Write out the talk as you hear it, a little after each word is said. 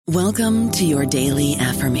Welcome to your daily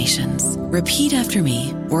affirmations. Repeat after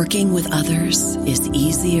me. Working with others is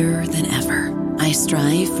easier than ever. I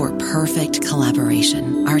strive for perfect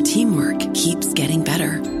collaboration. Our teamwork keeps getting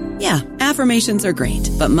better. Yeah, affirmations are great,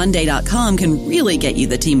 but Monday.com can really get you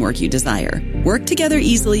the teamwork you desire. Work together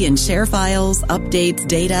easily and share files, updates,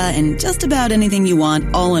 data, and just about anything you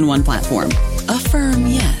want all in one platform. Affirm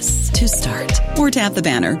yes to start, or tap the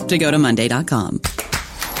banner to go to Monday.com.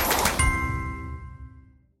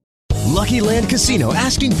 Lucky Land Casino,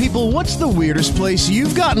 asking people, what's the weirdest place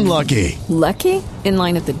you've gotten lucky? Lucky? In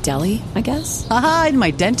line at the deli, I guess? Aha, in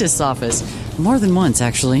my dentist's office. More than once,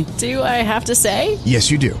 actually. Do I have to say?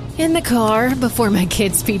 Yes, you do. In the car before my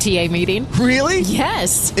kids' PTA meeting. Really?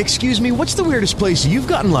 Yes. Excuse me, what's the weirdest place you've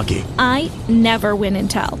gotten lucky? I never win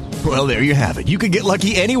and tell. Well, there you have it. You can get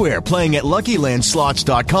lucky anywhere, playing at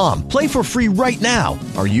LuckyLandSlots.com. Play for free right now.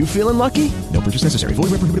 Are you feeling lucky? No purchase necessary.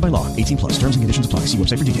 Void where prohibited by law. 18+. Terms and conditions apply. See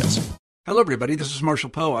website for details. Hello, everybody. This is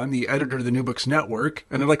Marshall Poe. I'm the editor of the New Books Network,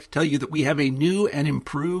 and I'd like to tell you that we have a new and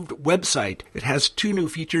improved website. It has 2 new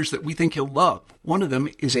features that we think you'll love. One of them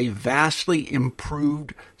is a vastly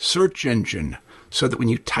improved search engine, so that when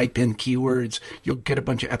you type in keywords, you'll get a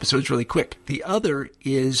bunch of episodes really quick. The other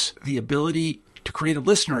is the ability to create a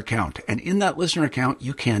listener account, and in that listener account,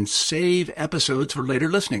 you can save episodes for later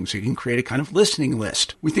listening, so you can create a kind of listening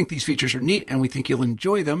list. We think these features are neat, and we think you'll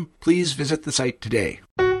enjoy them. Please visit the site today.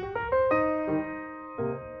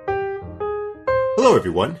 Hello,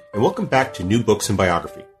 everyone, and welcome back to New Books and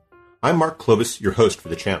Biography. I'm Mark Clovis, your host for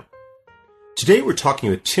the channel. Today, we're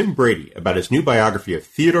talking with Tim Brady about his new biography of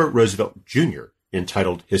Theodore Roosevelt Jr.,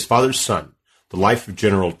 entitled His Father's Son, The Life of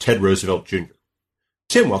General Ted Roosevelt Jr.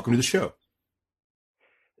 Tim, welcome to the show.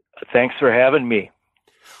 Thanks for having me.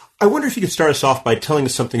 I wonder if you could start us off by telling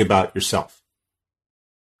us something about yourself.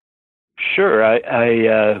 Sure.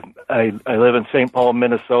 I live in St. Paul,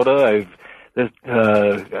 Minnesota.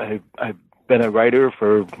 I've been a writer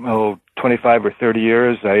for 25 or 30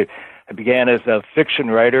 years. I began as a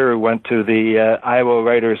fiction writer, went to the Iowa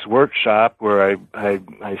Writers Workshop where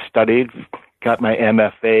I studied, got my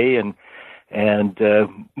MFA,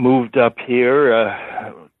 and moved up here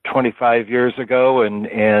 25 years ago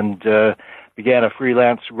and began a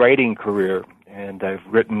freelance writing career. And I've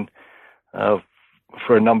written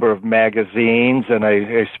for a number of magazines, and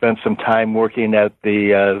I spent some time working at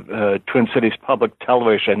the Twin Cities Public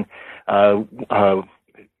Television,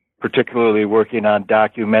 particularly working on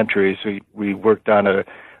documentaries. We worked on a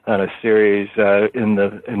series in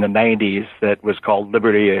the 90s that was called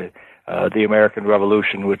Liberty, the American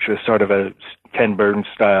Revolution, which was sort of a Ken Burns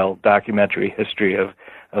style documentary history of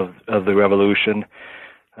the Revolution.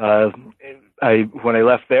 When I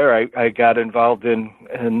left there, I got involved in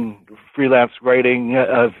freelance writing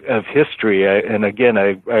of history, and again,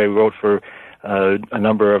 I wrote for a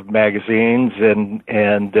number of magazines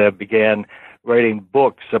and began writing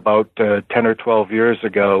books about 10 or 12 years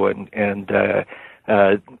ago, and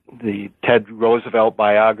the Ted Roosevelt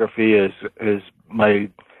biography is my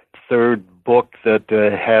third book that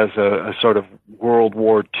has a sort of World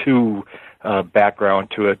War II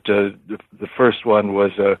background to it. The first one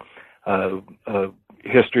was a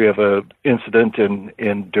history of an incident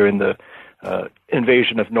during the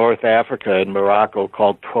invasion of North Africa and Morocco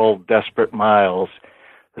called 12 Desperate Miles.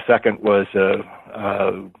 The second was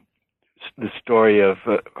the story of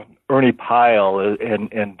Ernie Pyle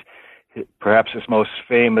and perhaps his most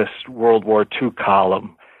famous World War II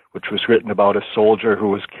column, which was written about a soldier who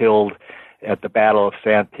was killed at the Battle of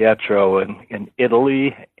San Pietro in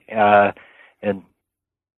Italy. And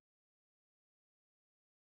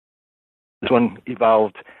this one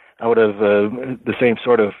evolved out of the same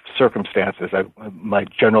sort of circumstances. My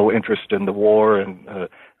general interest in the war and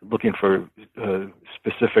looking for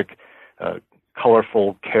specific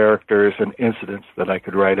colorful characters and incidents that I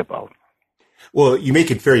could write about. Well, you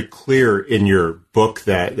make it very clear in your book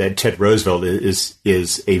that Ted Roosevelt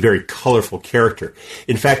is a very colorful character.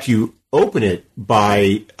 In fact, you open it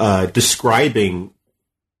by describing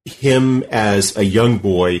him as a young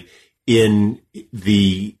boy in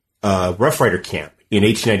the Rough Rider camp in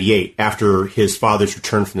 1898 after his father's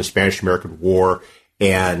return from the Spanish-American War,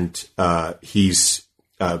 and he's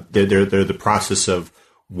they're the process of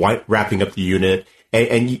wrapping up the unit.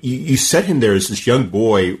 And you set him there as this young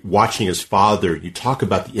boy watching his father. You talk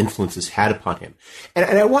about the influences had upon him.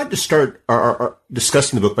 And I wanted to start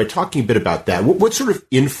discussing the book by talking a bit about that. What sort of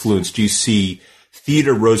influence do you see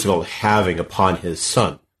Theodore Roosevelt having upon his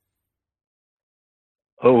son?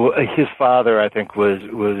 Oh, his father, I think, was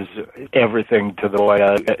everything to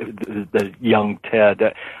the young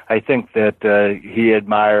Ted. I think that he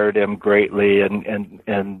admired him greatly,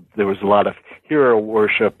 and there was a lot of hero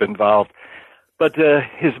worship involved. But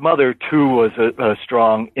his mother too was a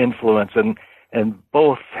strong influence, and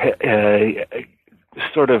both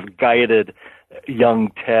sort of guided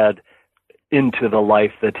young Ted into the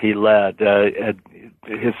life that he led.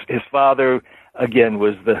 His father, again,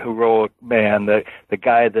 was the heroic man, the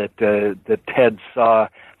guy that Ted saw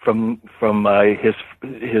from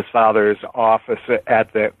his father's office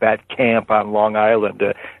at that camp on Long Island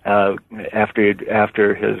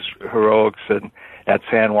after his heroics and at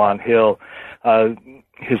San Juan Hill.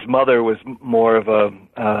 His mother was more of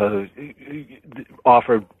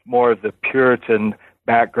offered more of the Puritan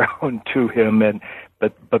background to him,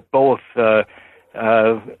 but both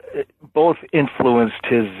influenced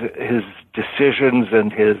his decisions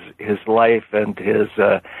and his life and his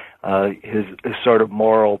sort of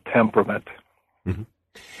moral temperament. Mm-hmm.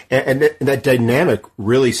 And that dynamic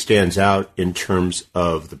really stands out in terms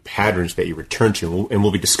of the patterns that you return to, and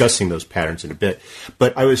we'll be discussing those patterns in a bit.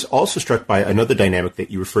 But I was also struck by another dynamic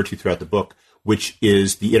that you refer to throughout the book, which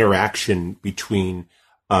is the interaction between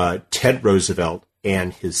Ted Roosevelt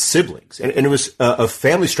and his siblings. And it was a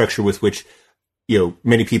family structure with which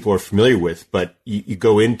many people are familiar with, but you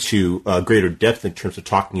go into greater depth in terms of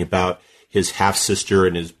talking about his half-sister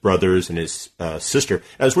and his brothers and his sister. And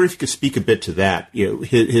I was wondering if you could speak a bit to that,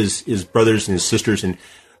 his brothers and his sisters, and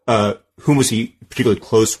whom was he particularly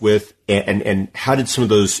close with, and how did some of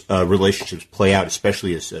those relationships play out,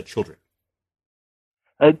 especially as children?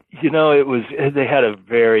 They had a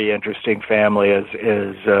very interesting family, as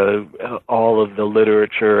all of the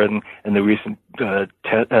literature and the recent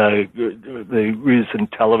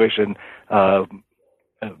television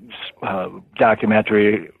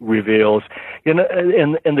documentary reveals. And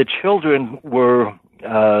the children were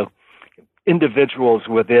individuals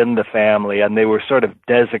within the family, and they were sort of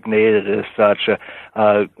designated as such.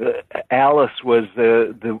 Alice was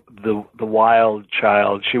the wild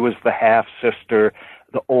child. She was the half sister,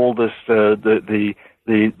 the oldest, the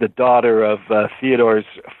daughter of Theodore's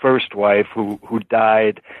first wife, who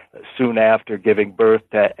died soon after giving birth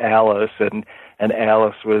to Alice, and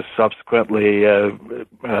Alice was subsequently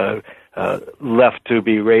left to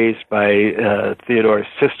be raised by Theodore's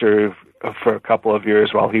sister for a couple of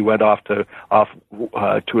years while he went off to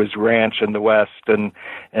his ranch in the West and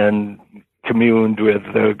communed with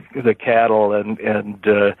the cattle and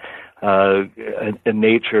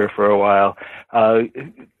nature for a while.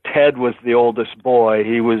 Ted was the oldest boy.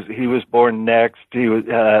 He was born next. He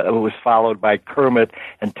was followed by Kermit,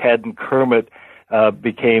 and Ted and Kermit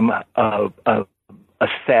became a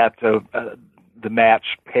set of the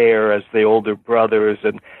matched pair as the older brothers,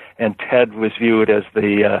 and Ted was viewed as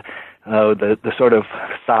the sort of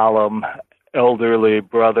solemn elderly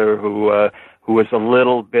brother who was a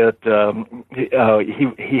little bit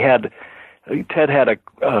Ted had a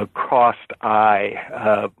crossed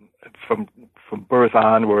eye from birth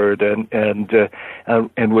onward, and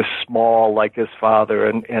was small like his father,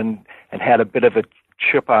 and had a bit of a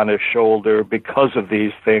chip on his shoulder because of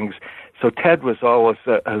these things. So Ted was always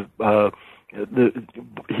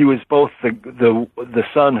he was both the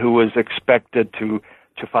son who was expected to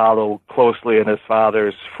follow closely in his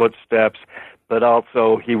father's footsteps, but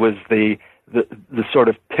also he was the sort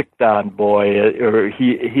of picked on boy, or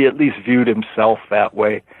he at least viewed himself that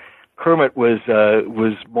way. Kermit was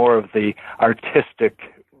more of the artistic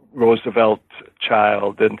Roosevelt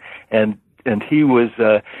child, and he was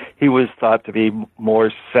thought to be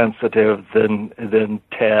more sensitive than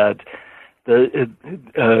Ted.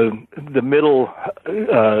 The middle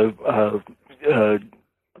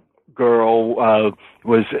girl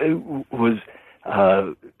was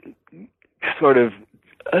sort of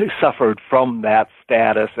suffered from that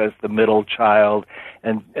status as the middle child,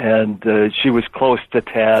 and she was close to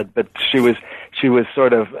Ted, but she was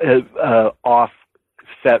sort of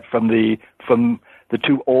offset from the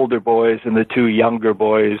two older boys and the two younger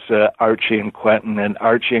boys, Archie and Quentin. And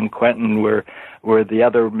Archie and Quentin were the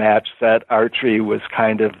other match set. Archie was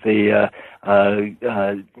kind of he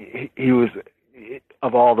was,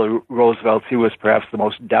 of all the Roosevelts, he was perhaps the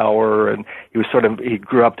most dour, and he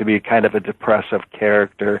grew up to be kind of a depressive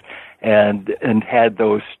character, and had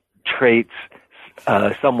those traits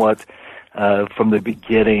somewhat from the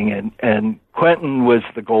beginning. And Quentin was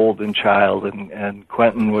the golden child, and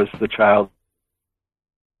Quentin was the child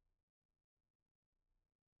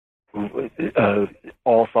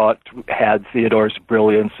all thought had Theodore's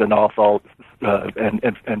brilliance, and all thought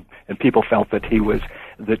and people felt that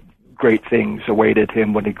great things awaited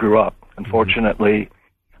him when he grew up. Unfortunately,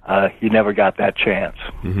 he never got that chance.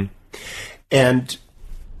 Mm-hmm. And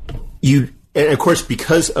of course,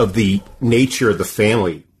 because of the nature of the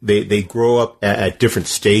family, they grow up at different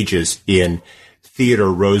stages in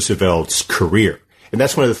Theodore Roosevelt's career. And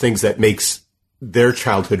that's one of the things that makes their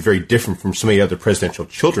childhood very different from so many other presidential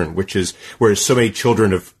children, which is, whereas so many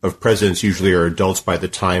children of presidents usually are adults by the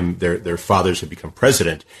time their fathers have become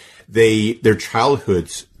president, their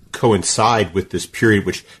childhoods coincide with this period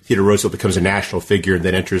which Theodore Roosevelt becomes a national figure and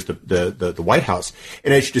then enters the White House.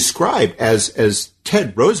 And as you describe, as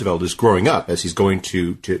Ted Roosevelt is growing up, as he's going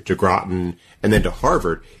to Groton and then to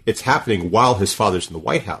Harvard, it's happening while his father's in the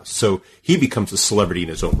White House. So he becomes a celebrity in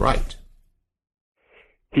his own right.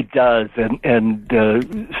 He does, and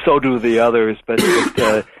so do the others. But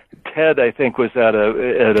Ted, I think, was at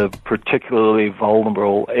a particularly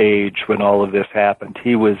vulnerable age when all of this happened.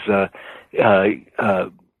 He was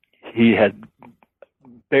he had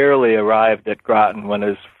barely arrived at Groton when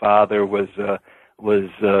his father was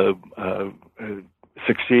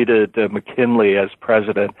succeeded McKinley as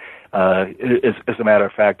president. As a matter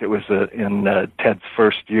of fact, it was in Ted's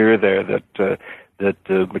first year there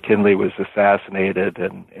that McKinley was assassinated,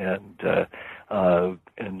 and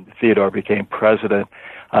Theodore became president,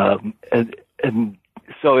 and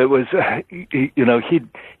so it was,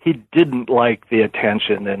 he didn't like the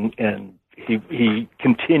attention, and he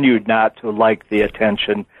continued not to like the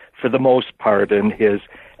attention for the most part in his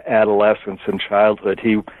adolescence and childhood.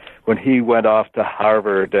 When he went off to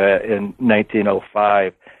Harvard in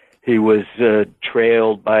 1905, he was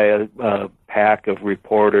trailed by a pack of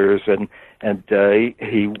reporters, and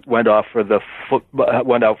he went out for the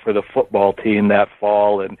football team that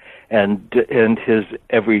fall, and his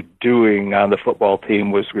every doing on the football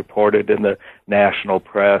team was reported in the national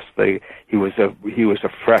press. He was a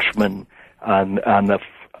freshman on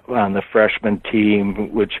the freshman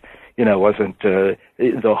team, which wasn't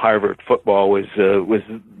though Harvard football was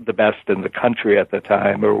the best in the country at the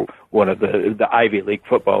time, or one of the Ivy League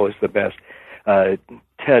football was the best.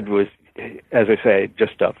 Ted was, as I say,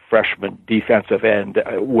 just a freshman defensive end,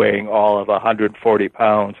 weighing all of 140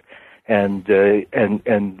 pounds, and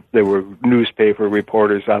there were newspaper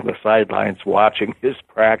reporters on the sidelines watching his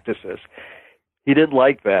practices. He didn't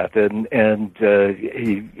like that, and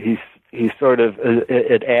he sort of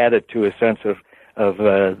it added to a sense of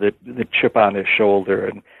the chip on his shoulder,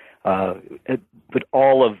 and but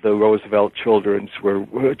all of the Roosevelt children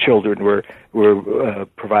were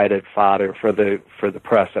provided fodder for the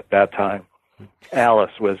press at that time.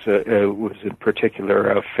 Alice was in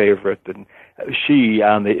particular a favorite, and she,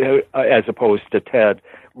 as opposed to Ted,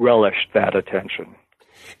 relished that attention.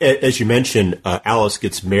 As you mentioned, Alice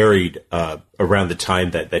gets married around the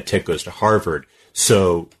time that Ted goes to Harvard.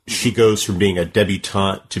 So she goes from being a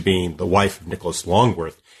debutante to being the wife of Nicholas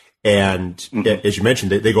Longworth. And as you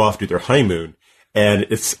mentioned, they go off to their honeymoon. And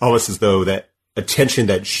it's almost as though that attention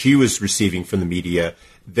that she was receiving from the media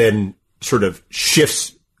then sort of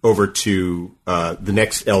shifts over to the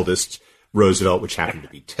next eldest, Roosevelt, which happened to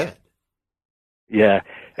be Ted. Yeah,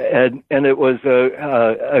 and it was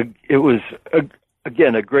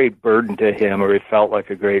again a great burden to him, or it felt like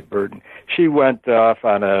a great burden. She went off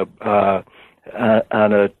on a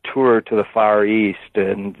tour to the Far East,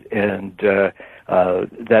 and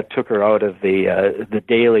that took her out of the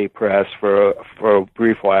daily press for a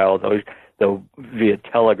brief while. Though via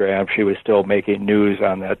telegram, she was still making news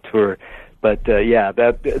on that tour. But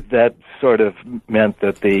that sort of meant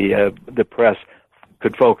that the press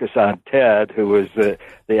could focus on Ted, who was the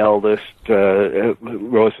eldest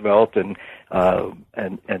Roosevelt, and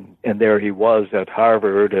there he was at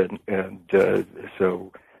Harvard, and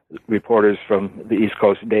so reporters from the East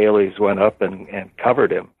Coast dailies went up and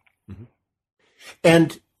covered him. Mm-hmm.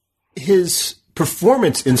 And his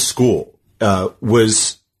performance in school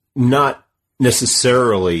was not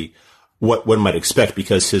necessarily what one might expect,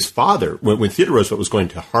 because his father, when Theodore Roosevelt was going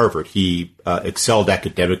to Harvard, he excelled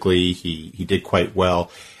academically. He did quite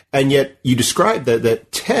well. And yet you described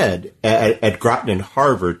that Ted at Groton and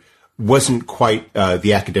Harvard wasn't quite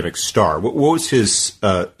the academic star. What was his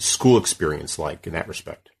school experience like in that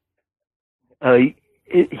respect?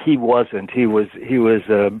 He wasn't. He was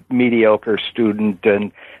a mediocre student,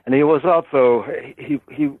 and he was also he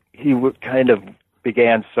kind of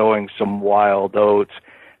began sowing some wild oats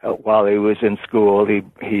while he was in school.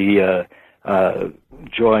 He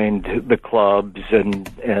joined the clubs and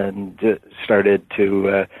started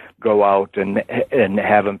to go out and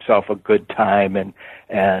have himself a good time, and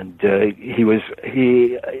he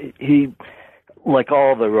like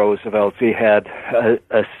all the Roosevelts, he had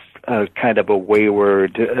a kind of a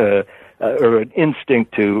wayward or an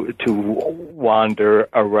instinct to wander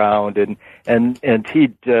around, and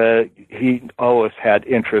he always had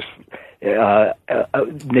interest,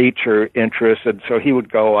 nature interests, and so he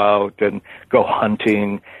would go out and go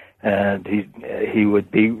hunting, and he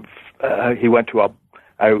would be he went to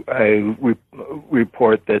I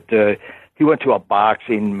report that he went to a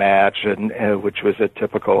boxing match, and which was a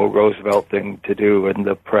typical Roosevelt thing to do, and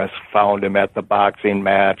the press found him at the boxing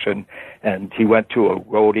match, and he went to a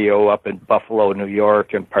rodeo up in Buffalo, New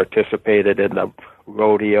York, and participated in the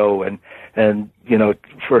rodeo, and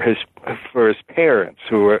for his parents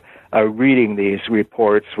who are reading these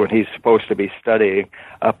reports when he's supposed to be studying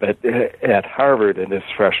up at Harvard in his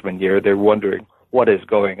freshman year, they're wondering what is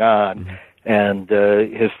going on. Mm-hmm. And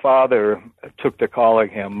his father took to calling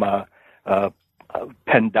him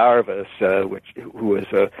Pendarvis, who was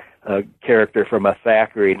a character from a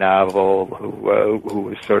Thackeray novel who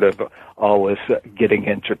was sort of always getting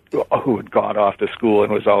into, who had gone off to school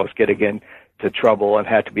and was always getting into trouble and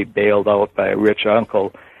had to be bailed out by a rich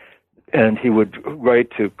uncle. And he would write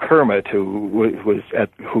to Kermit, who was at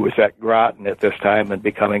Groton at this time and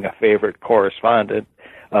becoming a favorite correspondent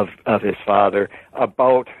of his father,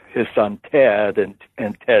 about his son Ted and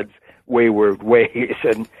Ted's wayward ways,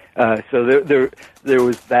 and so there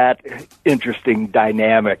was that interesting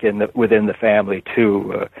dynamic within the family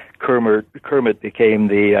too. Kermit became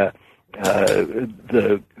the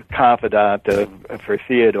confidant for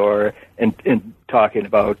Theodore in talking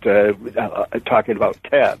about Ted.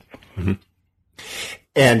 Mm-hmm.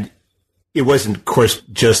 And it wasn't, of course,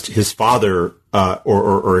 just his father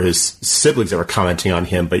or his siblings that were commenting on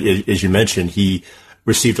him, but as you mentioned, he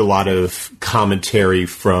received a lot of commentary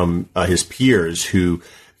from his peers who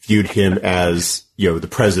viewed him as, the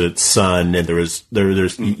president's son. And there's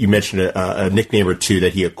you mentioned a nickname or two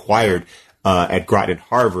that he acquired at Groton and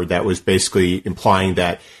Harvard that was basically implying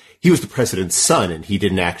that he was the president's son and he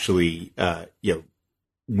didn't actually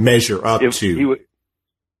measure up to.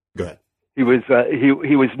 Go ahead. He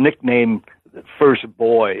was nicknamed First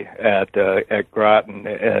Boy at Groton,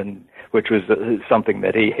 and which was something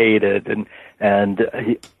that he hated, and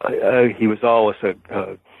he was always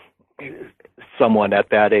someone at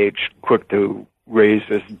that age quick to raise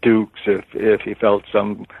his dukes if he felt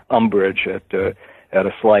some umbrage at a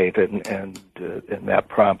slight, and that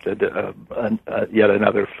prompted yet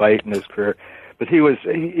another fight in his career. But he was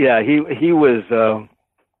he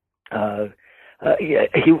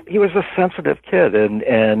was a sensitive kid,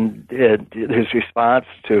 and his response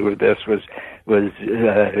to this was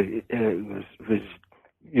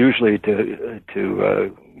usually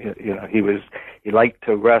he liked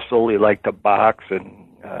to wrestle, he liked to box,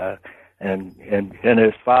 and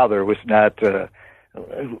his father was not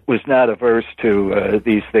averse to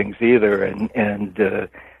these things either, and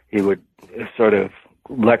he would sort of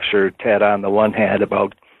lecture Ted on the one hand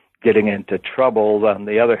about getting into trouble. On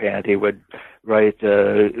the other hand, he would write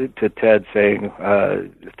to Ted saying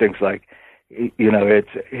things like,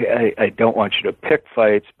 I don't want you to pick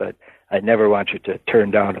fights, but I never want you to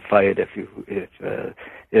turn down a fight if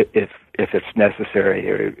it's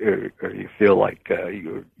necessary or you feel like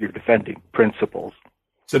you're defending principles.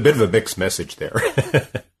 It's a bit of a mixed message there.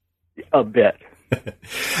 A bit.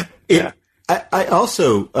 Yeah. I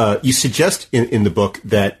also you suggest in the book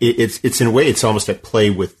that it's in a way it's almost at play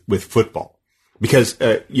with football, because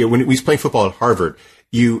when he's playing football at Harvard,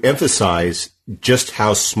 you emphasize just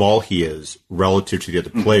how small he is relative to the other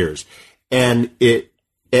players, and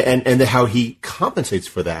how he compensates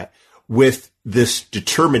for that with this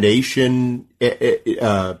determination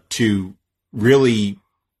to really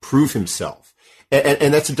prove himself,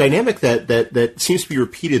 and that's a dynamic that seems to be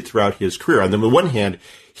repeated throughout his career. On the one hand,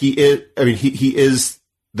 he is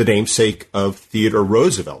the namesake of Theodore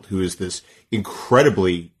Roosevelt, who is this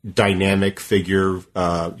incredibly dynamic figure,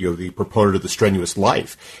 the proponent of the strenuous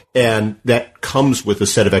life, and that comes with a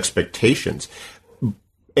set of expectations.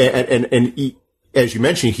 And he, as you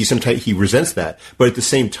mentioned, he resents that, but at the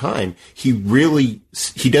same time, he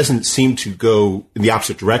doesn't seem to go in the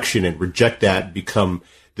opposite direction and reject that and become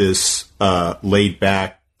this laid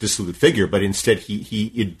back, dissolute figure, but instead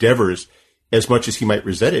he endeavors, as much as he might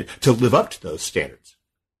resent it, to live up to those standards.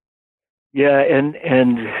 Yeah, and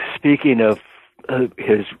speaking of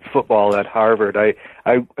his football at Harvard,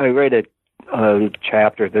 I read a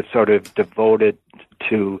chapter that's sort of devoted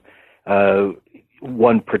to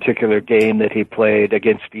one particular game that he played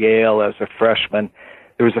against Yale as a freshman.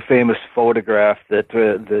 There was a famous photograph that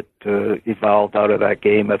evolved out of that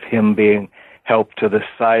game of him being helped to the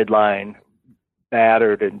sideline,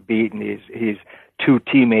 battered and beaten. He's two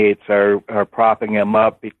teammates are propping him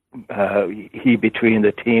up he between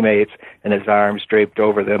the teammates and his arms draped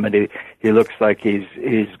over them, and he looks like he's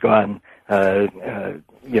gone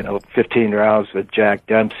 15 rounds with Jack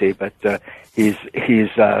Dempsey, but he's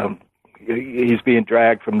being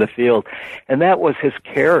dragged from the field, and that was his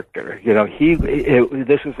character.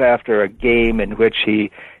 This was after a game in which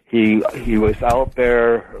he was out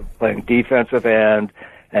there playing defensive end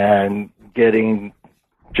and getting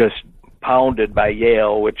just pounded by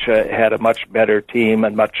Yale, which had a much better team,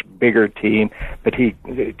 a much bigger team, but he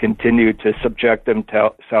continued to subject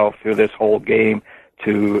himself through this whole game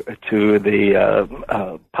to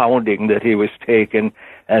the pounding that he was taking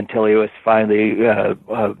until he was finally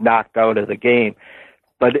knocked out of the game.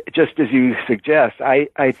 But just as you suggest,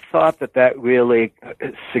 I thought that really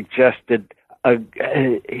suggested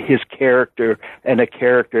his character, and a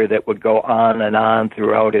character that would go on and on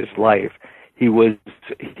throughout his life. He was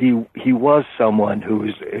someone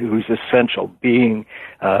whose essential being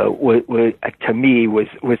to me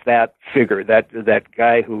was that figure, that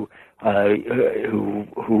guy who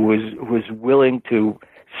was willing to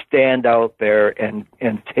stand out there and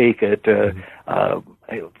take it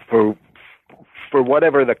for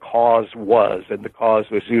whatever the cause was, and the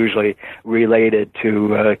cause was usually related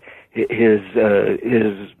to his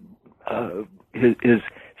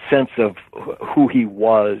sense of who he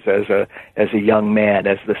was as a young man,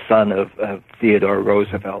 as the son of Theodore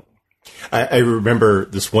Roosevelt. I remember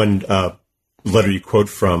this one letter you quote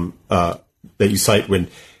from that you cite when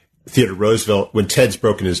Theodore Roosevelt, when Ted's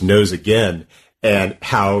broken his nose again, and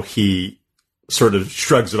how he sort of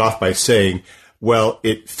shrugs it off by saying, well,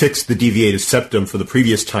 it fixed the deviated septum for the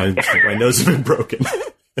previous time my nose had been broken.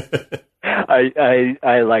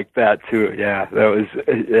 I like that too. Yeah,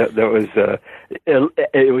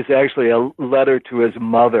 it was actually a letter to his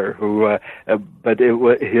mother, who, but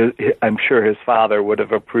I'm sure his father would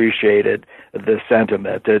have appreciated the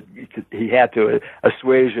sentiment. He had to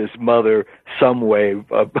assuage his mother some way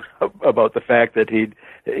about the fact that he'd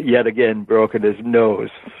yet again broken his nose.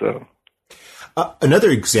 So.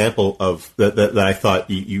 Another example of that I thought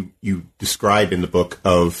you describe in the book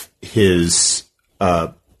of his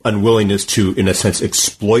unwillingness to, in a sense,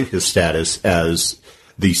 exploit his status as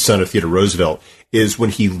the son of Theodore Roosevelt is when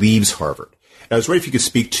he leaves Harvard. And I was wondering if you could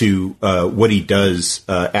speak to what he does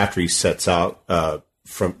after he sets out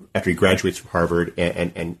after he graduates from Harvard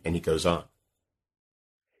and he goes on.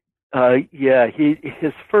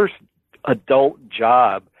 His first adult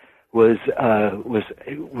job was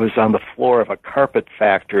on the floor of a carpet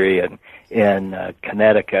factory in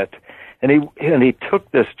Connecticut, and he took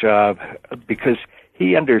this job because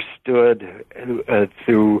he understood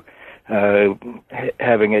through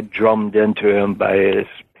having it drummed into him by his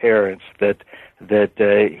parents that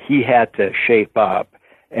he had to shape up,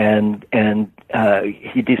 and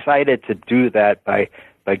he decided to do that by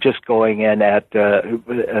just going in at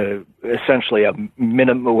essentially a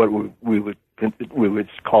minimum, what we would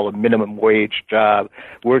call a minimum wage job,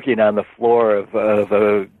 working on the floor of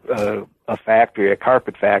a factory, a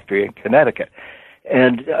carpet factory in Connecticut.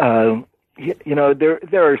 And there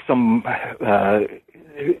are some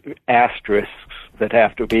asterisks that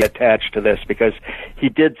have to be attached to this, because he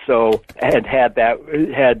did so and had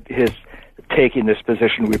his taking this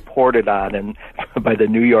position reported on by the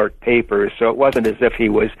New York papers. So it wasn't as if he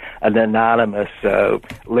was an anonymous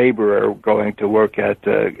laborer going to work at,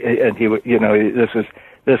 and he, this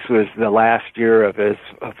was the last year of his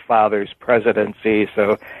father's presidency.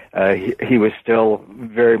 So he was still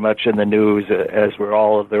very much in the news, as were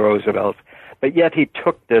all of the Roosevelts. But yet he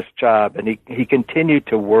took this job, and he continued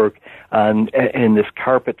to work in this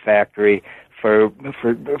carpet factory for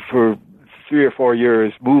 3 or 4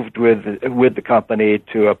 years, moved with the company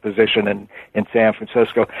to a position in San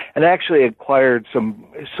Francisco, and actually acquired some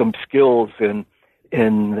skills in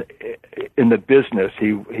the business.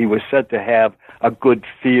 He was said to have a good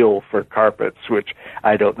feel for carpets, which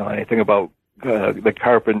I don't know anything about the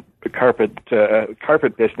carpet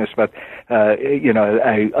business, but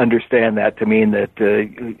I understand that to mean that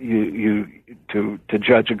you to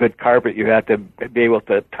judge a good carpet, you have to be able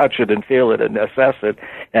to touch it and feel it and assess it,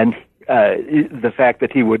 and the fact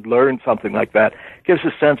that he would learn something like that gives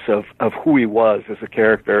a sense of who he was as a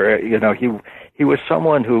character. He was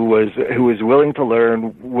someone who was willing to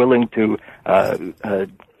learn, willing to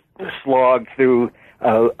slog through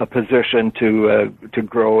a position to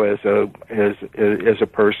grow as a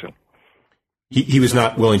person. He was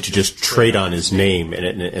not willing to just trade on his name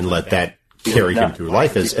and let that carry him through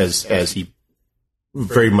life as he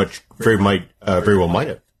very well might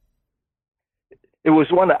have. It was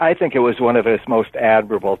I think it was one of his most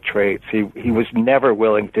admirable traits. He was never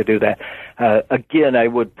willing to do that. Again, I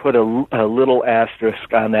would put a little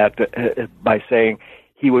asterisk on that by saying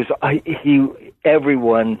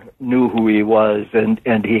everyone knew who he was,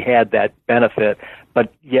 and he had that benefit,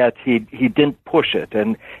 but yet he didn't push it,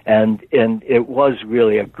 and it was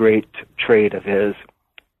really a great trait of his.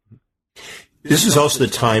 This is also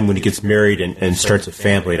the time when he gets married and starts a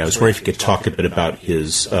family, and I was wondering if you could talk a bit about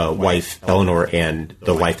his wife, Eleanor, and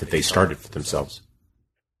the life that they started for themselves.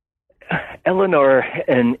 Eleanor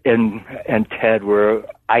and Ted were,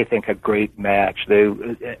 I think, a great match.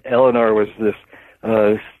 Eleanor was this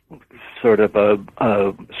sort of a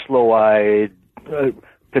slow-eyed,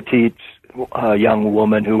 petite young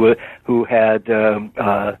woman who had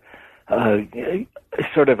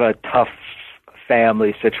sort of a tough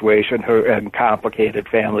family situation, and complicated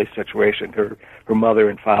family situation. Her mother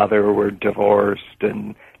and father were divorced,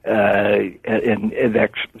 and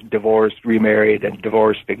divorced, remarried, and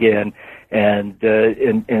divorced again, and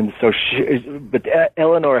so but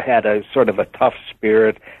Eleanor had a sort of a tough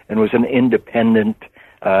spirit and was an independent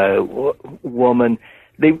woman.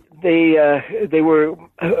 They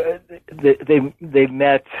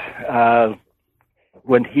met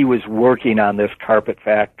when he was working on this carpet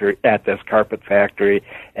factory,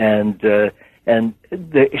 and her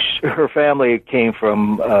family came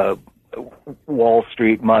from Wall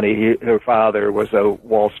Street money. Her father was a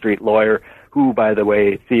Wall Street lawyer, who, by the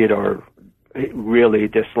way, Theodore really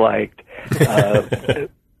disliked, she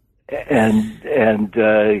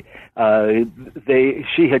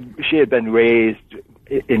had been raised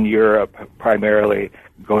in Europe primarily,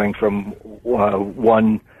 going from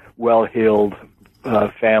one well-heeled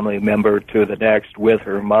family member to the next with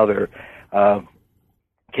her mother.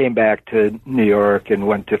 Came back to New York and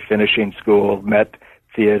went to finishing school, met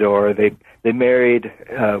Theodore. They married,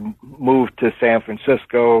 moved to San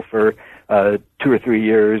Francisco for 2 or 3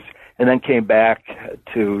 years, and then came back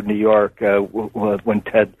to New York when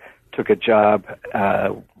Ted took a job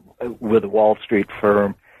with a Wall Street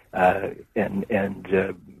firm and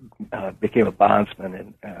became a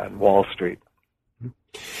bondsman on Wall Street.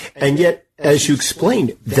 And yet, as you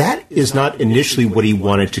explained, that is not initially what he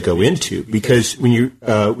wanted to go into, because when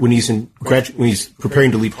he's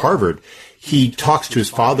preparing to leave Harvard, he talks to his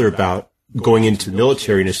father about going into the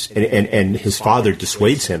military, and his father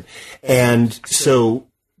dissuades him. And so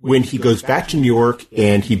when he goes back to New York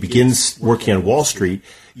and he begins working on Wall Street,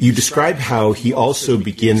 you describe how he also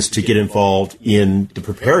begins to get involved in the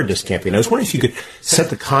preparedness campaign. I was wondering if you could set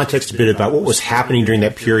the context a bit about what was happening during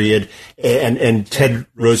that period and Ted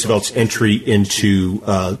Roosevelt's entry into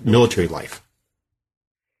military life.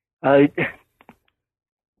 During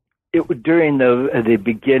the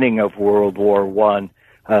beginning of World War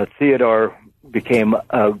I, Theodore became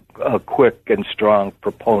a quick and strong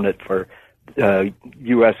proponent for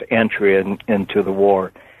U.S. entry into the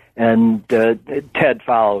war, and Ted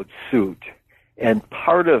followed suit. And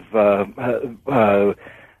part of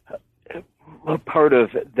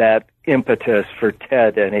that impetus for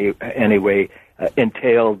Ted, anyway,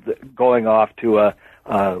 entailed going off to a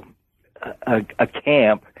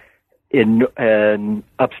camp in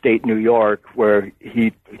upstate New York, where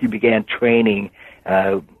he began training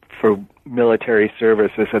for military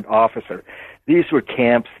service as an officer. These were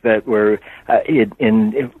camps that were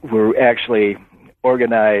were actually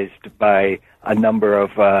organized by a number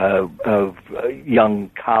of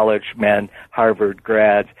young college men, Harvard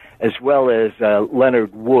grads, as well as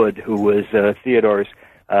Leonard Wood, who was Theodore's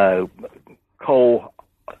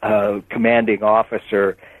co-commanding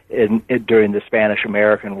officer during the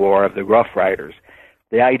Spanish-American War of the Rough Riders.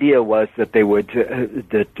 The idea was that they would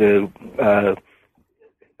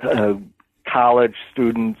college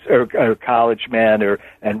students or college men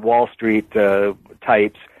and Wall Street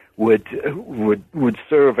types would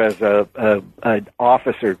serve as an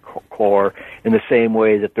officer corps in the same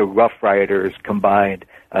way that the Rough Riders combined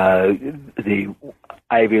the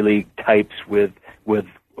Ivy League types with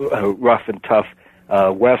rough and tough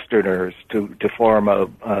Westerners to form a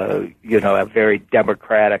very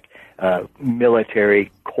democratic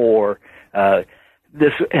military corps.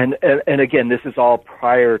 This and again, this is all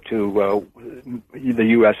prior to the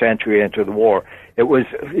U.S. entry into the war. It was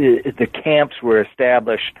the camps were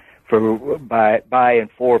established by and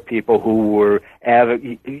for people who were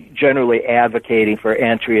generally advocating for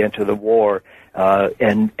entry into the war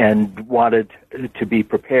and wanted to be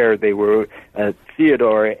prepared. They were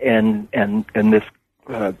Theodore and this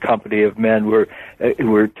company of men were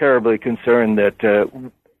terribly concerned that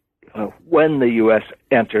when the U.S.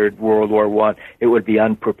 entered World War I, it would be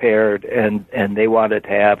unprepared, and they wanted to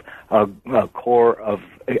have a corps of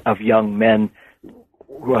young men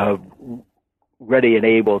ready and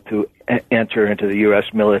able to enter into the U.S.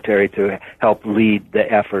 military to help lead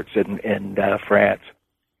the efforts in France.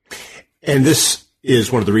 And this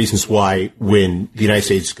is one of the reasons why when the United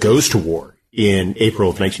States goes to war in April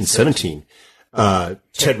of 1917,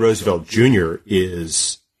 Ted Roosevelt Jr.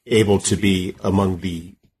 is able to be among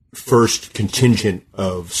the first contingent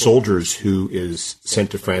of soldiers who is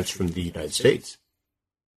sent to France from the United States.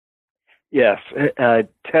 Yes,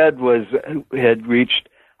 Ted had reached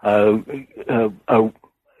a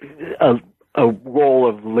role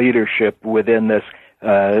of leadership within this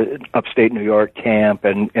upstate New York camp,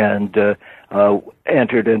 and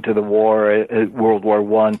entered into the war, World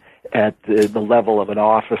War I, at the level of an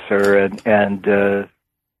officer, and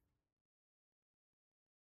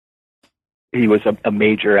he was a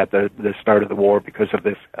major at the start of the war because of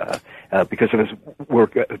his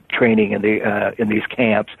work training in these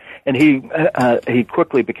camps, and he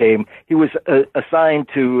quickly he was assigned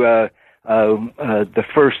to the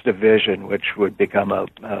First Division, which would become a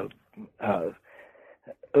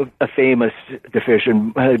famous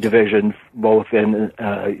division both in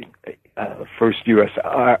First U.S.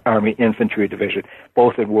 Army Infantry Division,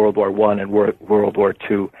 both in World War I and World War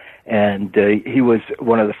II, and he was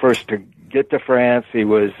one of the first to get to France. He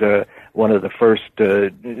was one of the first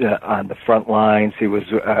on the front lines. He was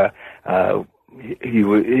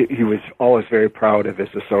always very proud of his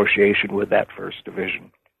association with that First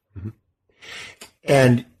Division. Mm-hmm.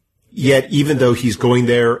 And yet, even though he's going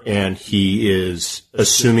there and he is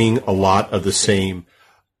assuming a lot of the same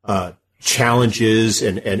challenges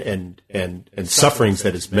and sufferings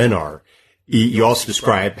that his men are, you also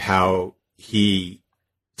describe how he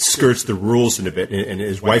skirts the rules in a bit, and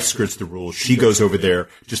his wife skirts the rules. She goes over there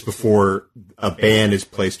just before a ban is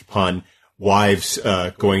placed upon wives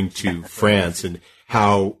going to France, and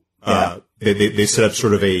how they set up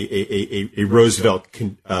sort of a Roosevelt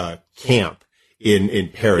camp in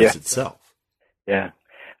Paris itself. Yeah,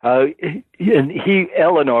 and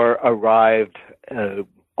Eleanor arrived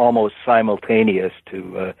almost simultaneous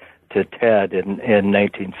to Ted in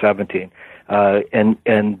 1917. And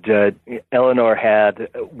Eleanor had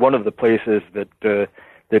one of the places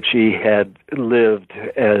that she had lived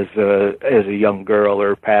as a young girl,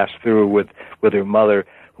 or passed through with her mother,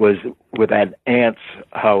 was with an aunt's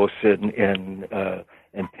house in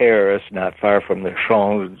Paris, not far from the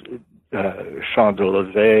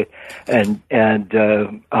Champs-Élysées, and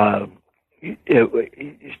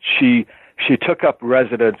she took up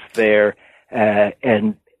residence there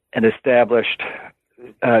and established.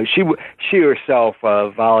 She herself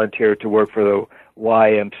volunteered to work for the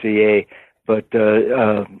YMCA, but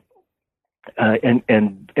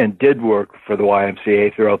and did work for the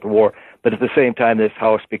YMCA throughout the war. But at the same time, this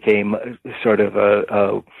house became sort of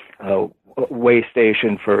a way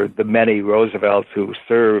station for the many Roosevelts who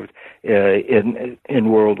served in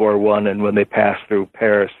World War I, and when they passed through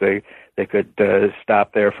Paris, they could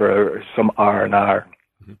stop there for some R&R.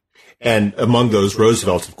 And among those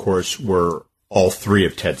Roosevelts, of course, were all three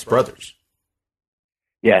of Ted's brothers.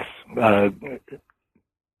 Yes.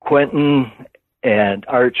 Quentin and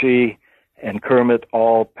Archie and Kermit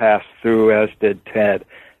all passed through, as did Ted.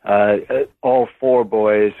 All four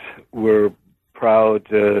boys were proud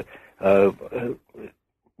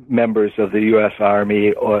members of the U.S.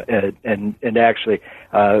 Army, and actually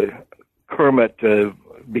Kermit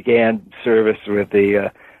began service with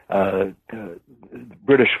the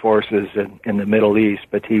British forces in the Middle East,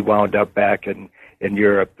 but he wound up back in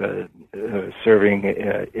Europe, serving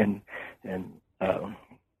in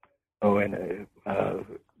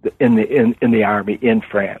the army in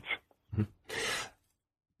France.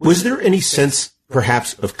 Was there any sense,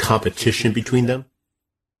 perhaps, of competition between them?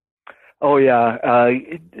 Oh yeah,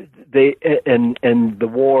 they and the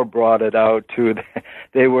war brought it out too.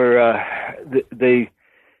 They were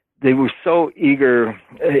so eager,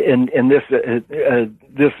 and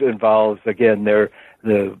this involves again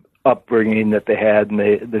the upbringing that they had, and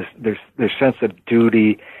their sense of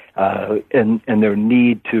duty, and their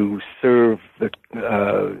need to serve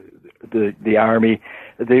the army.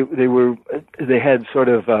 They had sort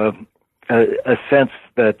of a sense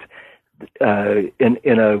that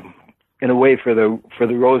in a way for the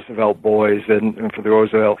Roosevelt boys and for the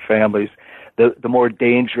Roosevelt families, the more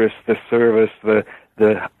dangerous the service, the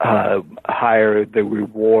higher the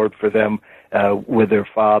reward for them with their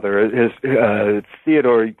father.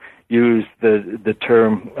 Theodore used the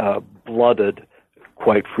term blooded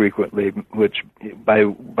quite frequently, which by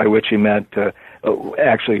which he meant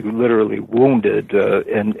actually literally wounded.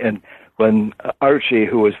 And when Archie,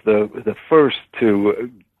 who was the first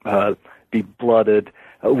to be blooded,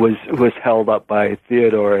 was held up by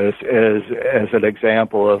Theodore as an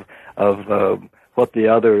example of what the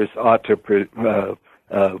others ought to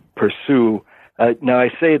pursue. Now I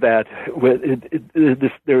say that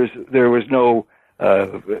there was no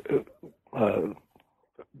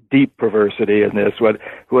deep perversity in this. What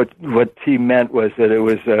he meant was that it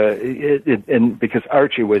was and because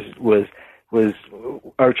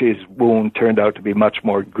Archie's wound turned out to be much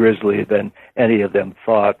more grisly than any of them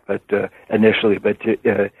thought, but initially, but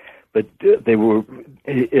they were.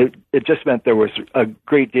 It just meant there was a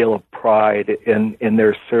great deal of pride in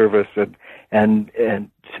their service, and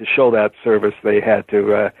to show that service, they had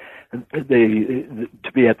to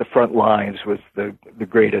be at the front lines was the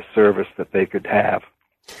greatest service that they could have.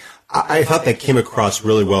 I thought that came across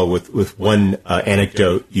really well with one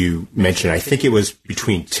anecdote you mentioned. I think it was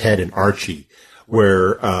between Ted and Archie,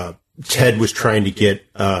 where Ted was trying to get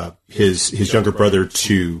his younger brother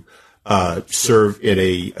to serve in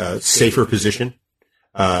a safer position,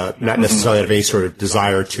 not necessarily out of any sort of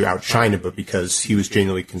desire to outshine him, but because he was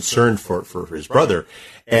genuinely concerned for his brother,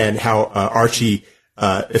 and how Archie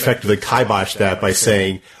effectively kiboshed that by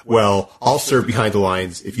saying, well, I'll serve behind the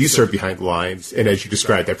lines if you serve behind the lines. And as you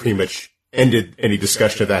described, that pretty much ended any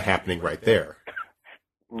discussion of that happening right there.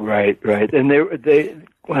 Right. And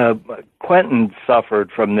Quentin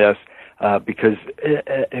suffered from this because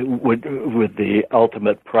with the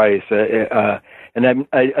ultimate price. And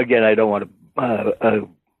I don't want to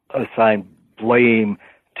assign blame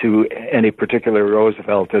to any particular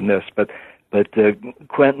Roosevelt in this, but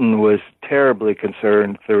Quentin was terribly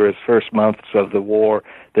concerned through his first months of the war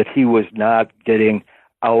that he was not getting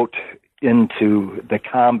out into the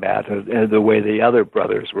combat the way the other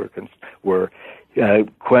brothers were.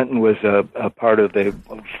 Quentin was a part of the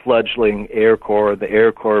fledgling Air Corps. The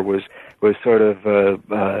Air Corps was sort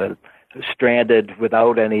of stranded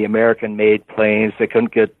without any American-made planes. They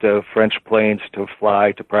couldn't get French planes to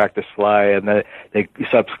practice fly, and they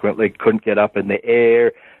subsequently couldn't get up in the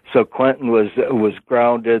air. So Quentin was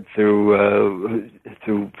grounded through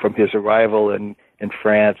from his arrival in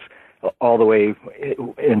France all the way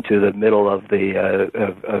into the middle of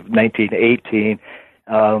 1918,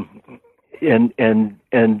 and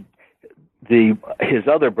his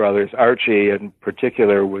other brothers, Archie in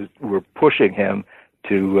particular, were pushing him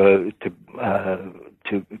to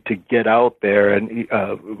get out there and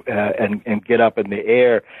get up in the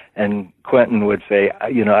air. And Quentin would say,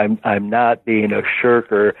 I'm not being a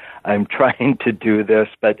shirker. I'm trying to do this,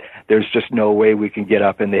 but there's just no way we can get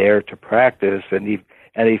up in the air to practice. And he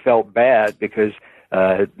felt bad because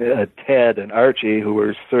Ted and Archie, who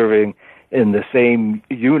were serving in the same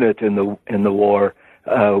unit in the war,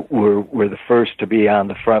 were the first to be on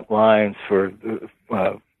the front lines for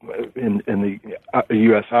in the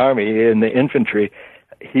U.S. Army in the infantry.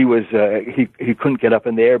 He was he couldn't get up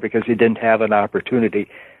in the air because he didn't have an opportunity.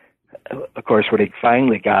 Of course, when he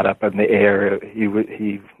finally got up in the air, he was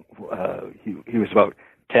about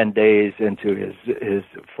 10 days into his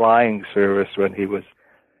flying service when he was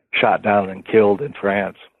shot down and killed in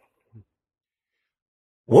France.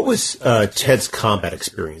 What was Ted's combat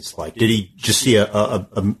experience like? Did he just see a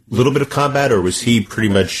little bit of combat, or was he pretty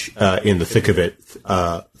much in the thick of it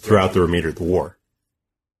throughout the remainder of the war?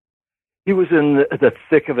 He was in the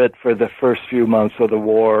thick of it for the first few months of the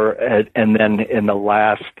war, and then in the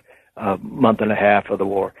last month and a half of the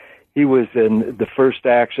war. He was in the first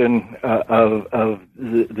action of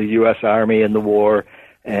the U.S. Army in the war,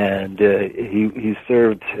 and he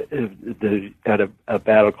served at a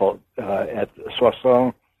battle called at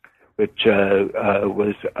Soissons, which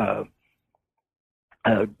was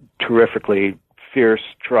a terrifically fierce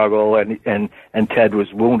struggle, and Ted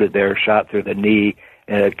was wounded there, shot through the knee,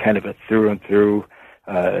 and kind of a through and through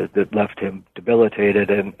that left him debilitated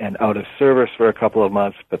and out of service for a couple of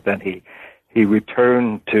months. But then he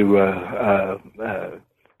returned to the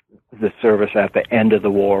service at the end of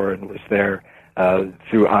the war and was there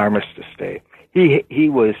through Armistice Day. He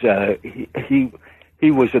was in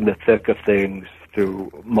the thick of things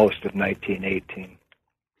through most of 1918.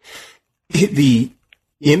 The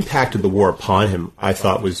impact of the war upon him, I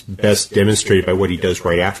thought, was best demonstrated by what he does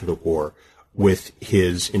right after the war with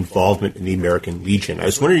his involvement in the American Legion. I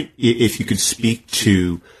was wondering if you could speak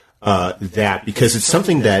to that, because it's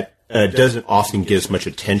something that doesn't often get as much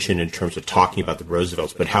attention in terms of talking about the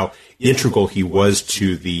Roosevelts, but how integral he was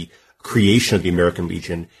to the creation of the American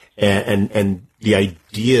Legion and the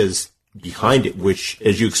ideas behind it, which,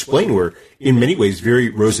 as you explained, were in many ways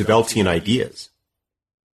very Rooseveltian ideas.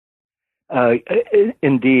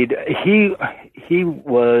 Indeed, he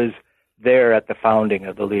was there at the founding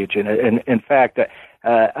of the Legion, and in fact,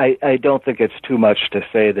 I don't think it's too much to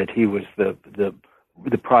say that he was the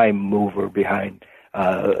prime mover behind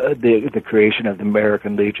the creation of the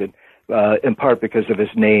American Legion, in part because of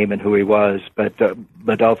his name and who he was,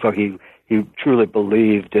 but also he truly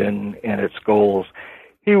believed in its goals.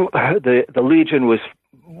 The Legion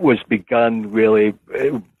was begun really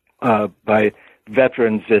by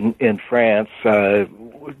veterans in France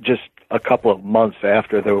just a couple of months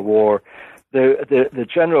after the war. The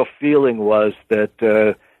general feeling was that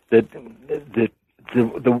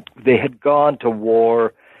they had gone to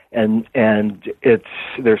war and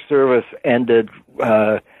their service ended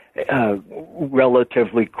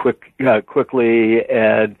relatively quickly,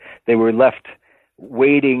 and they were left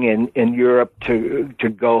waiting in Europe to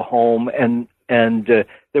go home, and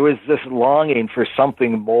there was this longing for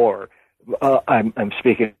something more. I'm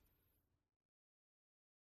speaking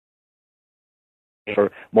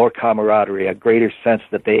for more camaraderie, a greater sense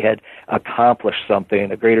that they had accomplished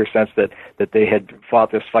something, a greater sense that they had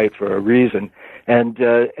fought this fight for a reason, and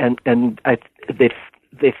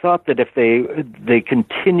they thought that if they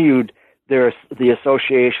continued the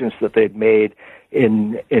associations that they'd made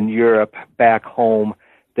in Europe back home,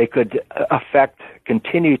 they could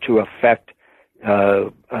continue to affect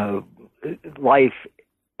life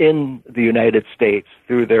in the United States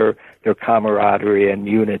through their camaraderie and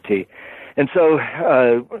unity. And so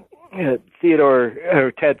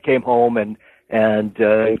Ted came home and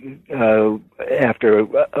after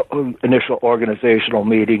initial organizational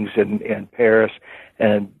meetings in Paris,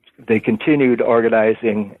 and they continued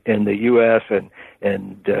organizing in the U.S. and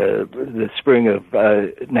the spring of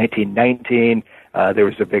 1919, there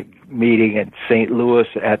was a big meeting in St. Louis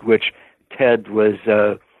at which Ted was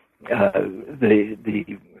the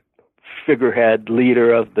figurehead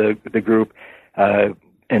leader of the group,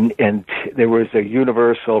 and there was a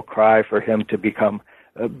universal cry for him to be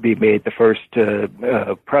made the first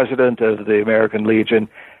president of the American Legion,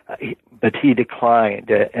 but he declined.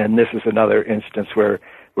 And this is another instance where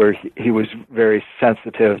he was very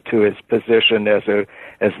sensitive to his position as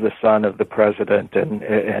the son of the president or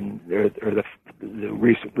the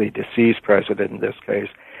recently deceased president in this case.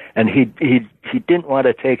 And he didn't want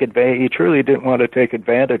to take advantage. He truly didn't want to take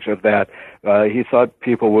advantage of that. He thought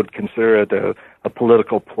people would consider it a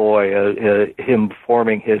political ploy, him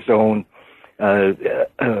forming his own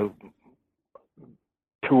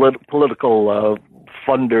political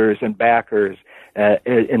funders and backers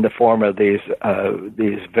in the form of these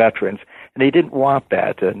veterans, and he didn't want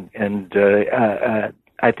that. And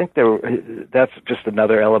I think that's just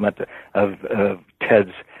another element of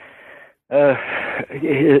Ted's.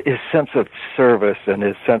 His sense of service and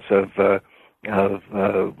his sense of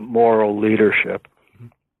moral leadership,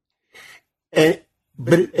 but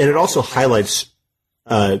it also highlights,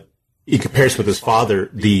 in comparison with his father,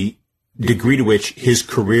 the degree to which his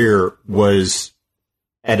career was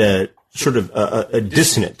at a sort of a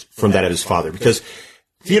dissonant from that of his father, because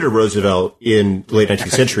Theodore Roosevelt in the late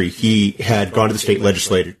 19th century, he had gone to the state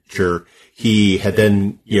legislature. He had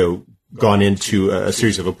then, gone into a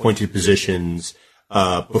series of appointed positions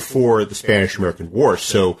before the Spanish-American War.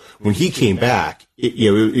 So when he came back,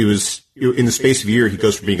 it was in the space of a year. He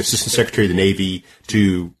goes from being Assistant Secretary of the Navy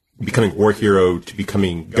to becoming war hero to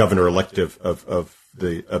becoming governor-elect of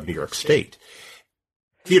New York State.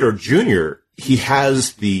 Theodore Jr., he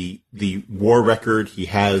has the war record, he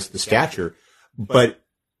has the stature, but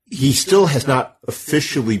he still has not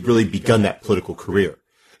officially really begun that political career.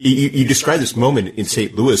 You describe this moment in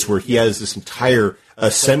St. Louis where he has this entire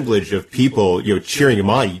assemblage of people, cheering him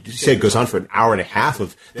on. You say it goes on for an hour and a half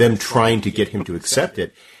of them trying to get him to accept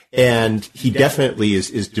it. And he definitely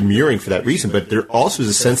is demurring for that reason. But there also is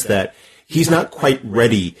a sense that he's not quite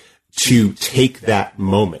ready to take that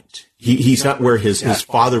moment. He's not where his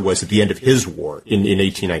father was at the end of his war in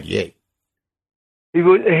 1898.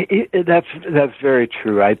 That's very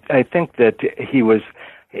true. I think that he was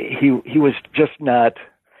just not,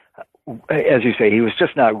 as you say, he was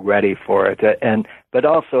just not ready for it, but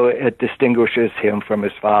also it distinguishes him from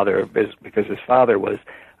his father because his father was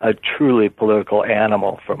a truly political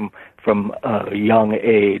animal from a young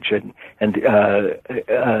age, and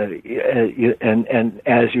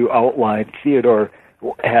as you outlined, Theodore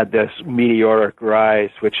had this meteoric rise,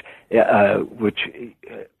 which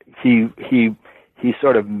he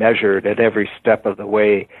sort of measured at every step of the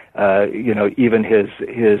way. Even his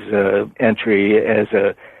entry as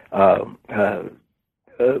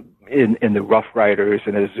in the Rough Riders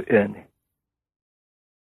and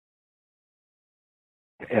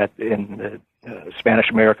in the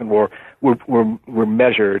Spanish-American War were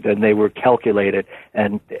measured, and they were calculated,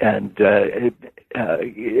 and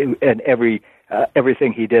every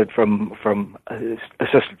everything he did from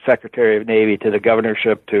Assistant Secretary of Navy to the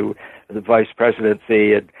governorship to the vice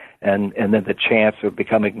presidency and then the chance of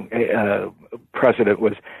becoming president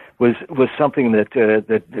was something that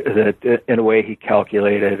in a way he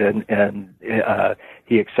calculated and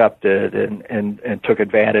he accepted and took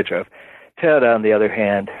advantage of. Ted, on the other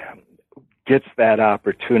hand, gets that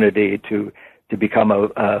opportunity to become a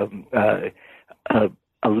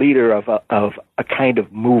leader of a kind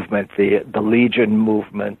of movement, the Legion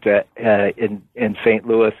movement in St.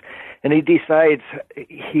 Louis, and he decides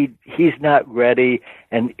he's not ready,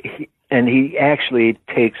 and he actually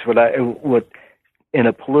takes what in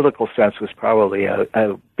a political sense was probably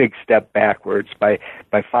a big step backwards by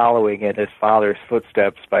following in his father's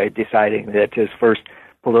footsteps, by deciding that his first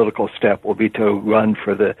political step will be to run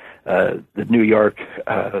for the New York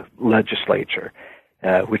legislature,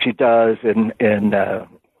 which he does in the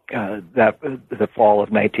fall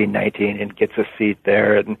of 1919 and gets a seat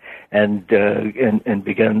there and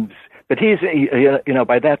begins. But he's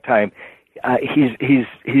by that time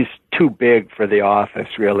he's too big for the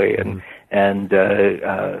office really,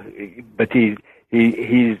 but he's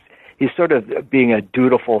sort of being a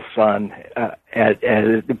dutiful son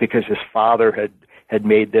because his father had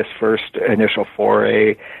made this first initial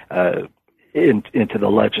foray into the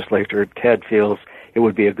legislature. Ted feels it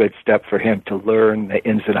would be a good step for him to learn the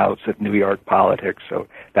ins and outs of New York politics, so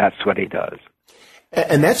that's what he does.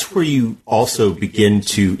 And that's where you also begin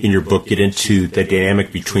to, in your book, get into the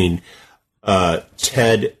dynamic between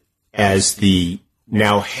Ted as the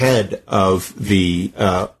now head of the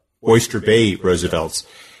Oyster Bay Roosevelts,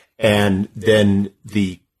 and then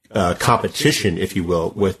the competition, if you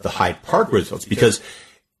will, with the Hyde Park Roosevelts, because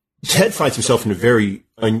Ted finds himself in a very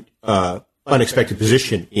unexpected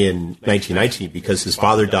position in 1919 because his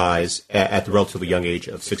father dies at the relatively young age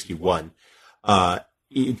of 61.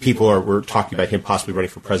 People were talking about him possibly running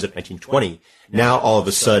for president in 1920. Now, all of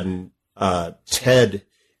a sudden, Ted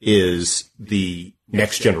is the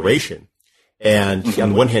next generation. And on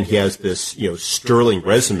the one hand, he has this, sterling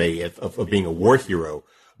resume of being a war hero,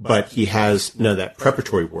 but he has none of that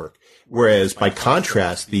preparatory work. Whereas by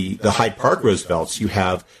contrast, the Hyde Park Roosevelts, you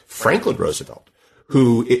have Franklin Roosevelt,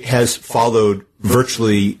 who has followed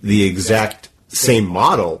virtually the exact same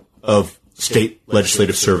model of state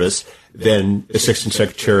legislative service, then Assistant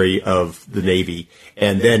Secretary of the Navy,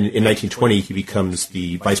 and then in 1920 he becomes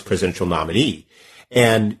the vice presidential nominee.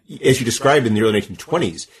 And as you described in the early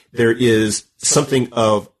 1920s, there is something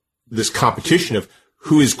of this competition of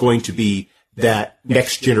who is going to be that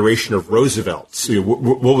next generation of Roosevelts.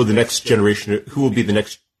 What will the next generation? Who will be the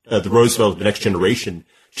next the Roosevelt of the next generation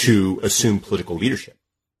to assume political leadership?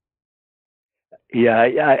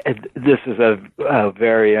 Yeah. This is a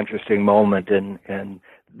very interesting moment in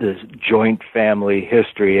this joint family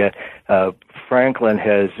history. Franklin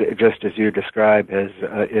has, just as you described, has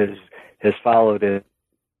followed it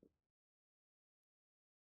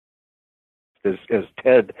as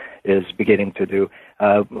Ted is beginning to do.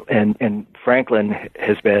 And Franklin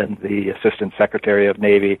has been the Assistant Secretary of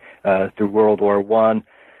Navy through World War I.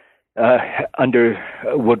 Under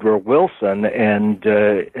Woodrow Wilson and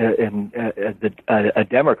a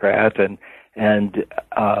Democrat, and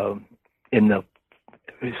in the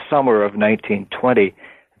summer of 1920,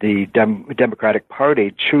 the Democratic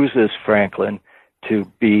Party chooses Franklin to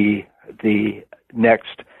be the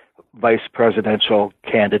next vice presidential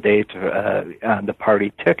candidate on the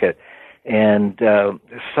party ticket, and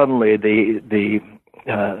suddenly the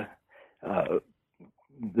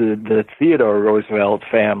Theodore Roosevelt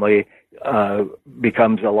family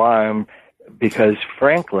becomes alarmed because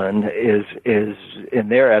Franklin is in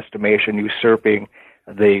their estimation usurping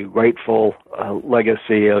the rightful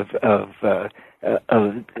legacy of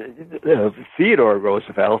Theodore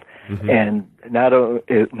Roosevelt, and not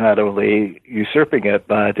only usurping it,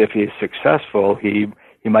 but if he's successful, he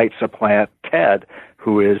might supplant Ted,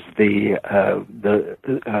 who is the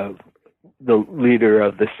leader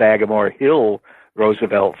of the Sagamore Hill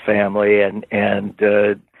Roosevelt family, and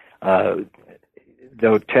though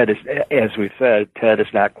Ted is, as we said, Ted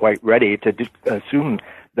is not quite ready to assume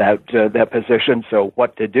that position. So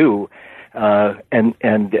what to do? And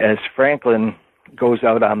as Franklin goes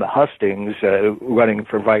out on the hustings, running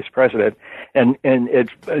for vice president, and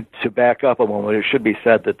it's to back up a moment, it should be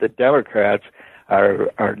said that the Democrats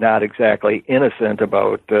are not exactly innocent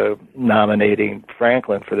about nominating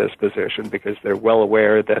Franklin for this position, because they're well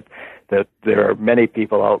aware that there are many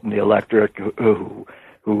people out in the electorate who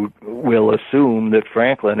will assume that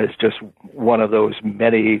Franklin is just one of those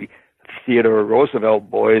many Theodore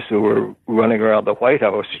Roosevelt boys who were running around the White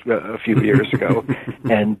House a few years ago,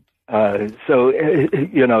 and the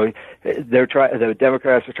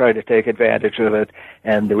Democrats are trying to take advantage of it,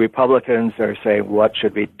 and the Republicans are saying, what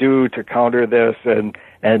should we do to counter this?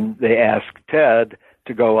 And they ask Ted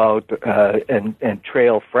to go out and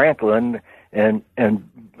trail Franklin and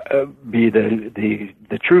be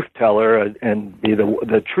the truth teller and be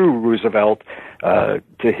the true Roosevelt to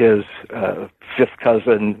his fifth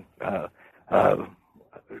cousin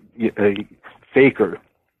faker.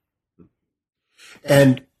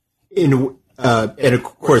 And of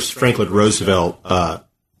course, Franklin Roosevelt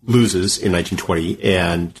loses in 1920,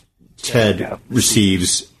 and Ted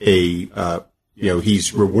receives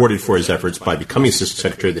he's rewarded for his efforts by becoming Assistant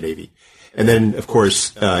Secretary of the Navy. And then, of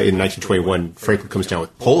course, in 1921, Franklin comes down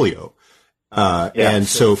with polio. And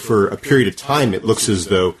so for a period of time, it looks as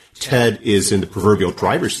though Ted is in the proverbial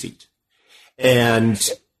driver's seat. And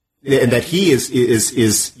that he is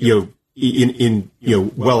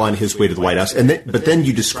well on his way to the White House. But then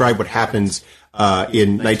you describe what happens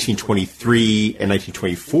in 1923 and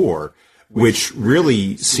 1924, which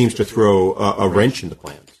really seems to throw a wrench in the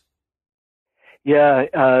plans. Yeah,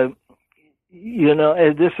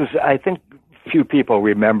 this is, I think few people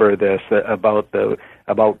remember this about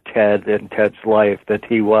Ted and Ted's life, that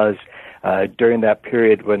he was during that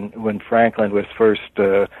period when Franklin was first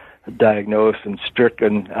diagnosed and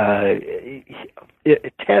stricken.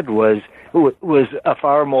 Ted was a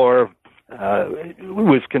far more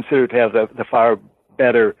was considered to have the far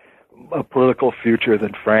better political future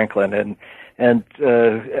than Franklin, and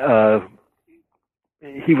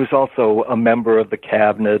he was also a member of the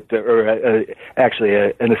cabinet, or actually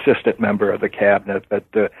an assistant member of the cabinet, but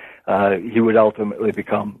he would ultimately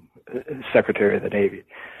become Secretary of the Navy.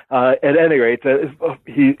 At any rate,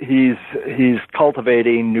 he's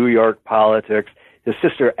cultivating New York politics. His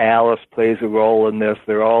sister Alice plays a role in this.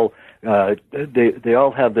 They're all they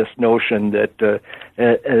all have this notion that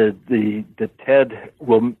Ted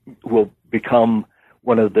will become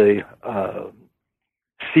one of the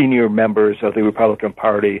senior members of the Republican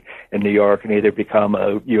Party in New York and either become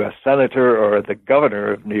a U.S. Senator or the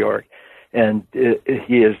governor of New York. And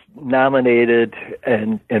he is nominated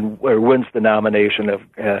or wins the nomination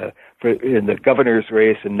in the governor's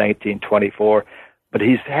race in 1924. But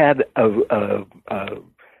he's had a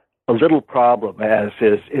little problem, as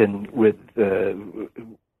is with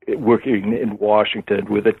working in Washington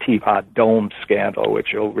with the Teapot Dome scandal,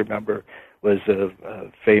 which you'll remember was a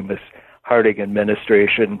famous Harding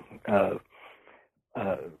administration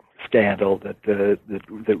scandal that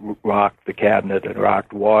rocked the cabinet and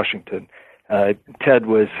rocked Washington. Ted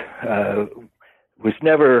was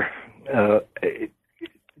never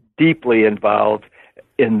deeply involved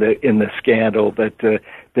in the scandal, but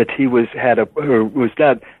that he was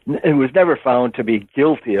never found to be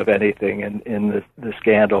guilty of anything in the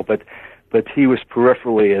scandal, but he was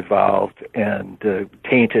peripherally involved and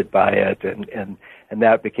tainted by it, and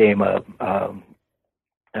that became a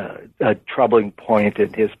troubling point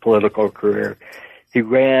in his political career. He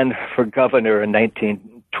ran for governor in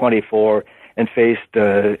 1924 and faced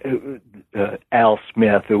Al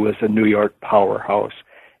Smith, who was a New York powerhouse,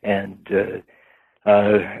 and the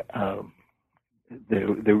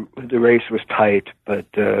race was tight, but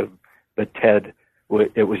Ted,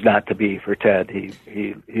 it was not to be for Ted.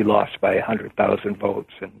 He lost by 100,000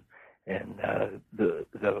 votes in the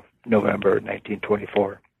November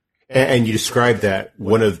 1924. And you described that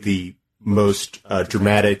one of the most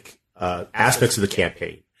dramatic aspects of the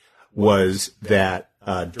campaign was that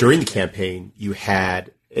during the campaign you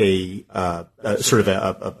had a sort of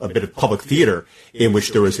a bit of public theater in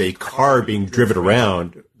which there was a car being driven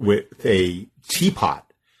around with a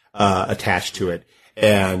teapot attached to it,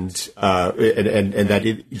 and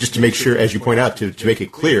that just to make sure, as you point out, to make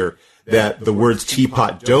it clear that the words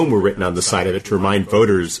Teapot Dome were written on the side of it to remind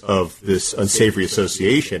voters of this unsavory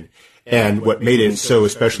association. And what made it so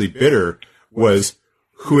especially bitter was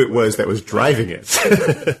who it was that was driving it.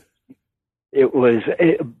 It was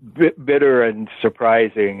bitter and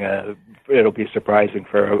surprising. It'll be surprising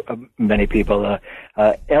for many people.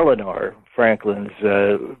 Eleanor, Franklin's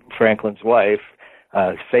wife,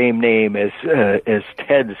 same name as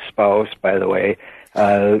Ted's spouse, by the way.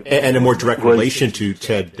 And a more direct relation to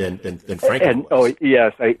Ted than Franklin was. Oh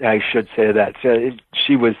yes, I should say that.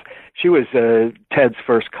 She was Ted's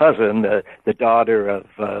first cousin, the daughter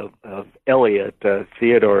of Eliot,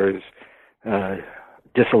 Theodore's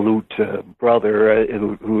dissolute brother,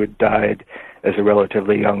 who had died as a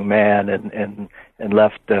relatively young man and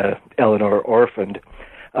left Eleanor orphaned.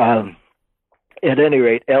 At any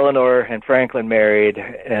rate, Eleanor and Franklin married,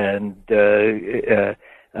 and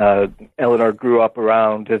Eleanor grew up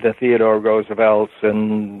around the Theodore Roosevelts,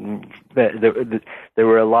 and there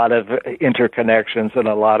were a lot of interconnections and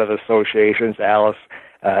a lot of associations. Alice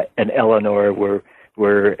and Eleanor were,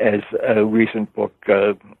 as a recent book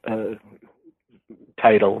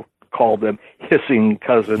title called them, hissing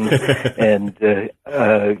cousins, and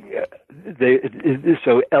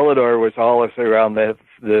so Eleanor was always around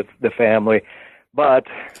the family. But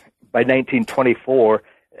by 1924,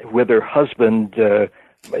 with her husband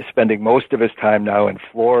spending most of his time now in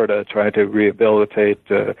Florida trying to rehabilitate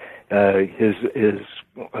his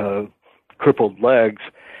crippled legs,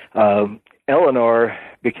 Eleanor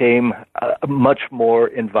became much more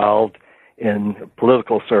involved in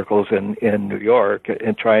political circles in New York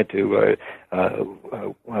and trying to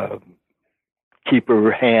keep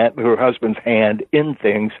her husband's hand in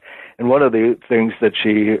things. And one of the things that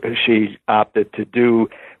she opted to do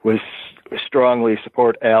was strongly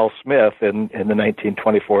support Al Smith in the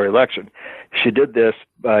 1924 election. She did this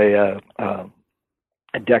by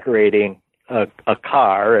decorating a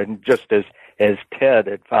car, and just as Ted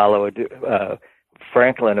had followed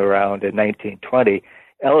Franklin around in 1920,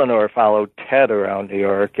 Eleanor followed Ted around New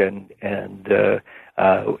York and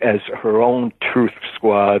as her own truth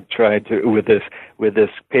squad, tried to with this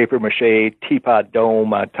paper mache teapot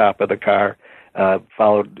dome on top of the car,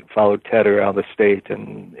 followed Ted around the state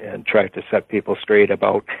and tried to set people straight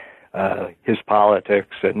about his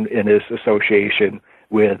politics and his association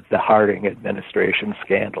with the Harding administration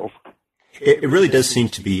scandals. It really does seem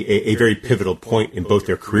to be a very pivotal point in both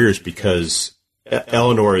their careers, because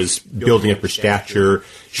Eleanor is building up her stature.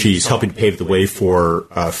 She's helping to pave the way for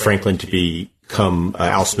Franklin to become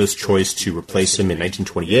Al Smith's choice to replace him in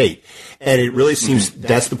 1928. And it really seems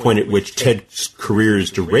that's the point at which Ted's career is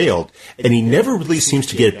derailed, and he never really seems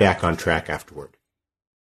to get it back on track afterward.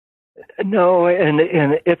 No, and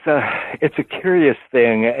it's a curious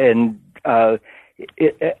thing, and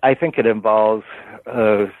I think it involves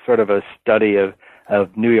sort of a study of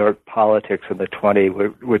New York politics in the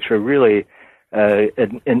 20s, which are really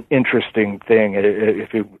an interesting thing.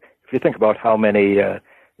 If you think about how many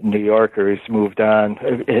New Yorkers moved on,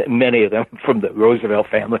 many of them from the Roosevelt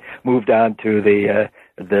family moved on to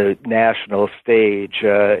the national stage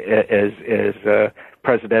as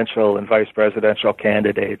presidential and vice presidential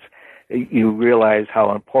candidates, you realize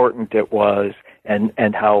how important it was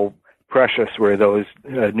and how precious were those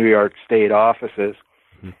New York state offices.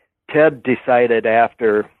 Mm-hmm. Ted decided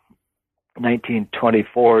after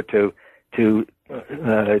 1924 to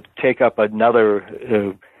take up another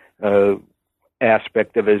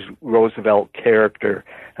aspect of his Roosevelt character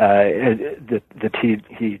that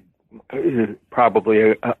he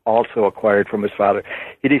probably also acquired from his father.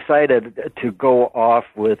 He decided to go off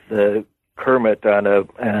with Kermit on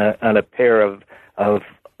a pair of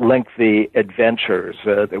lengthy adventures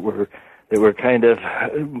that were kind of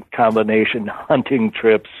combination hunting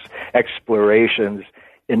trips, explorations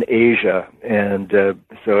in Asia. And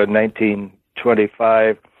so in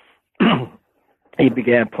 1925, he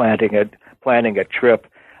began planning a trip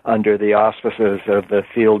under the auspices of the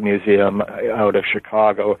Field Museum out of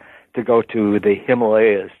Chicago to go to the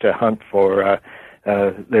Himalayas to hunt for,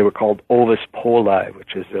 they were called Ovis poli,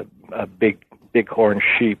 which is a bighorn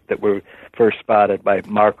sheep that were first spotted by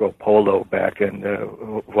Marco Polo back in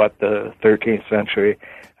the 13th century,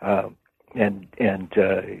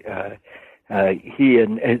 he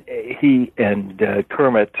and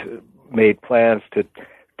Kermit made plans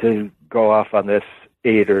to go off on this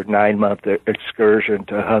 8 or 9 month excursion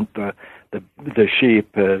to hunt the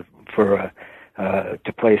sheep to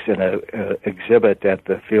place in a exhibit at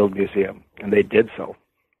the Field Museum, and they did so.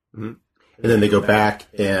 Mm-hmm. And then they go back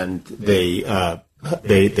and they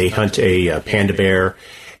hunt a panda bear,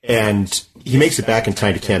 and he makes it back in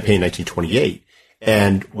time to campaign in 1928.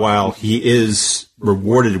 And while he is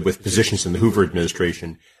rewarded with positions in the Hoover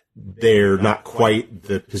administration, they're not quite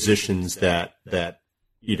the positions that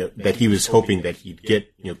he was hoping that he'd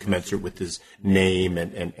get, commensurate with his name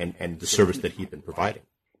and the service that he'd been providing.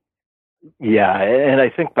 Yeah, and I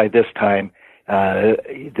think by this time,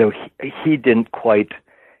 though he didn't quite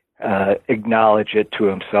acknowledge it to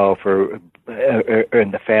himself, and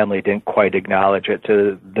the family didn't quite acknowledge it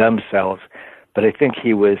to themselves, but I think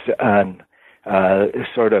he was on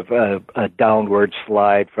sort of a downward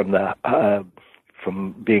slide from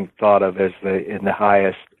being thought of as in the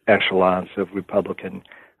highest echelons of Republican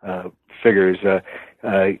figures,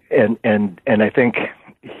 and I think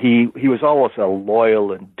he was always a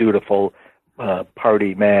loyal and dutiful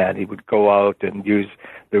party man. He would go out and use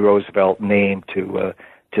the Roosevelt name to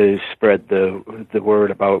spread the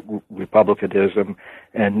word about republicanism,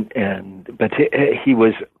 but he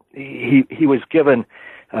was given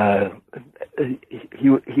he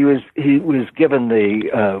was given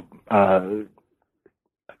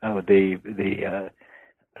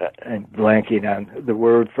I'm blanking on the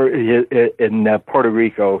word for in Puerto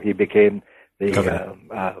Rico. He became the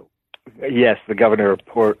governor of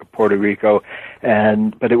Puerto Rico,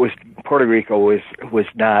 but it was Puerto Rico was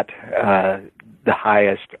not the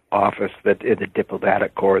highest office that in the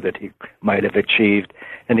diplomatic corps that he might have achieved,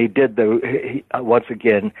 and he did once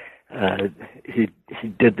again. He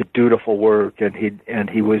did the dutiful work, and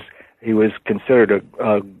he was considered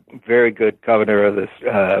a very good governor of this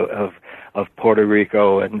of Puerto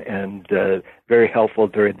Rico, and very helpful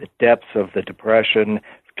during the depths of the Depression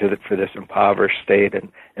for this impoverished state,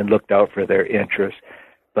 and looked out for their interests.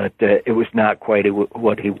 But it was not quite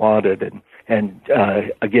what he wanted, and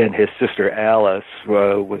again, his sister Alice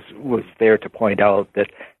was there to point out that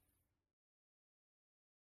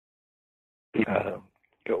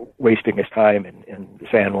wasting his time in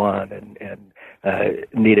San Juan and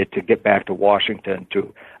needed to get back to Washington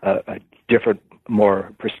to a different,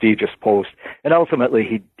 more prestigious post. And ultimately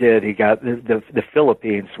he did. He got the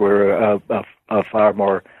Philippines were a far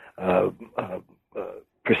more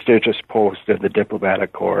prestigious post in the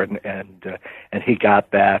diplomatic corps, and he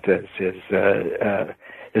got that as his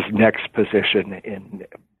next position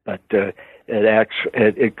but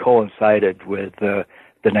it coincided with the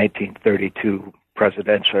 1932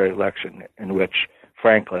 presidential election, in which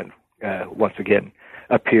Franklin once again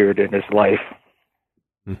appeared in his life.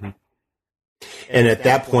 Mm-hmm. And at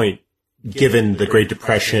that point, given the Great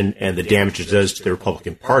Depression and the damage it does to the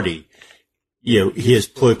Republican Party, his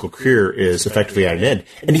political career is effectively at an end.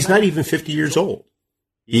 And he's not even 50 years old.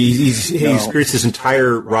 He experienced his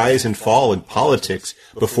entire rise and fall in politics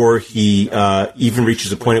before he even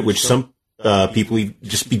reaches a point at which some people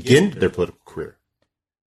just begin their political career.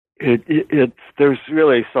 There's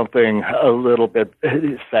really something a little bit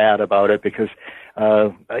sad about it, because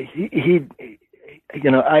I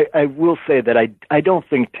will say that I don't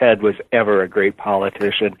think Ted was ever a great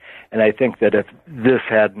politician, and I think that if this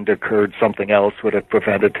hadn't occurred, something else would have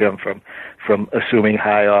prevented him from assuming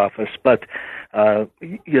high office. But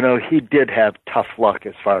he did have tough luck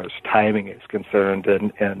as far as timing is concerned,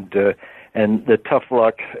 and the tough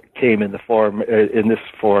luck came in this form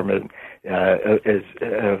of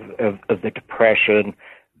the Depression,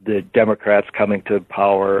 the Democrats coming to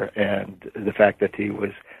power, and the fact that he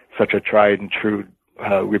was such a tried and true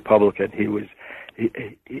Republican.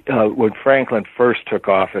 When Franklin first took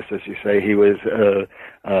office, as you say,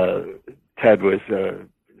 Ted was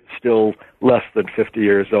still less than 50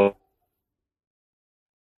 years old.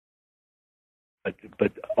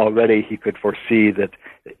 But already he could foresee that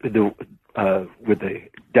with the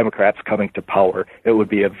Democrats coming to power, it would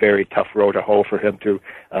be a very tough road to hoe for him to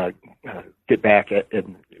get back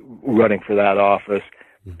and running for that office,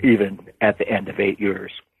 even at the end of 8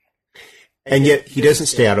 years. And yet he doesn't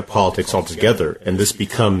stay out of politics altogether, and this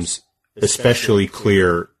becomes especially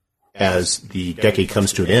clear as the decade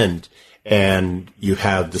comes to an end, and you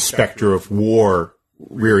have the specter of war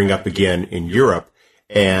rearing up again in Europe,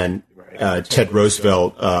 and Ted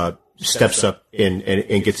Roosevelt steps up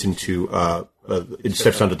and gets into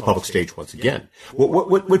steps onto the public stage once again.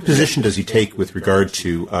 What position does he take with regard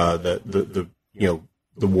to the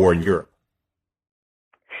war in Europe?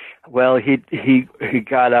 Well, he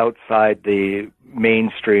got outside the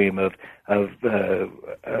mainstream of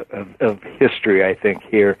history, I think.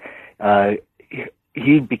 Here,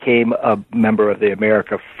 he became a member of the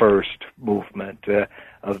America First movement,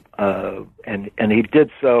 and he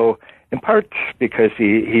did so in part because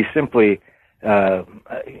he simply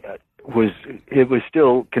was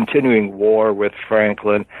still continuing war with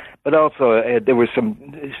Franklin, but also there were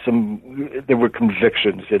there were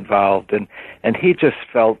convictions involved, and he just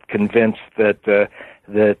felt convinced that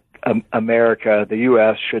America, the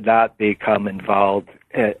U.S., should not become involved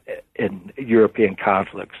in European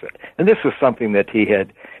conflicts, and this was something that he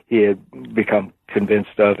had become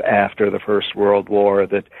convinced of after the First World War.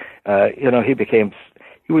 That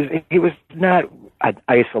he was not an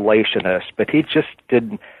isolationist, but he just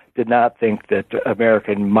did not think that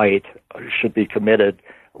American might should be committed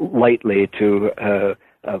lightly to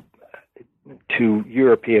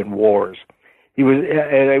European wars. He was,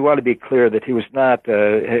 and I want to be clear that he was not.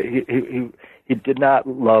 He did not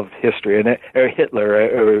love history, and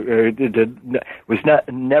Hitler was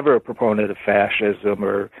never a proponent of fascism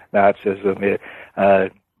or Nazism,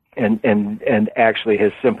 and actually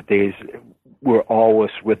his sympathies were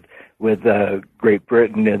always with Great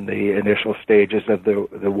Britain in the initial stages of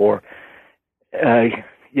the war.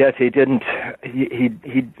 Yet he didn't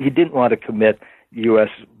want to commit U.S.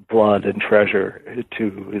 blood and treasure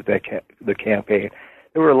to the campaign.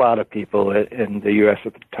 there were a lot of people in the U.S.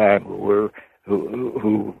 at the time who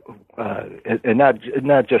and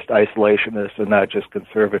not just isolationists and not just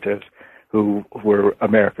conservatives, who were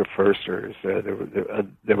America Firsters.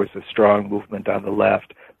 There was a strong movement on the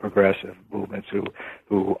left, progressive movements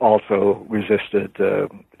who also resisted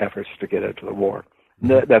efforts to get into the war.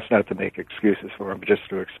 That's not to make excuses for him, but just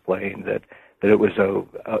to explain that it was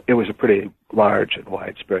a pretty large and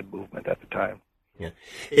widespread movement at the time. Yeah,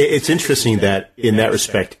 it's interesting that in that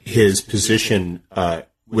respect, his position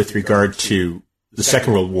with regard to the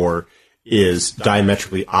Second World War is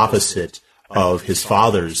diametrically opposite of his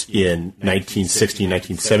father's in 1916,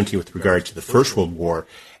 1917 with regard to the First World War.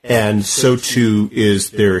 And so too is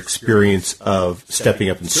their experience of stepping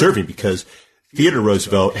up and serving, because Theodore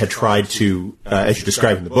Roosevelt had tried to, as you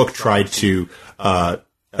describe in the book,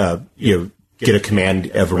 get a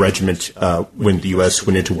command of a regiment when the U.S.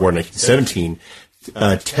 went into war in 1917.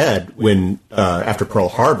 Ted, when after Pearl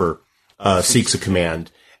Harbor, seeks a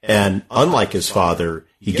command, and unlike his father,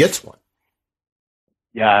 he gets one.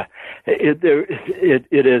 Yeah, it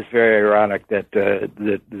is very ironic that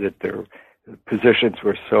their positions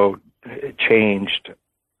were so changed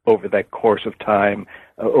over that course of time.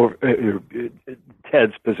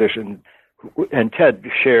 Ted's position, and Ted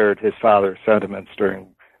shared his father's sentiments during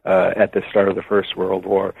at the start of the First World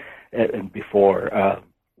War and before.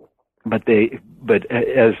 But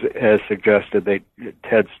as suggested,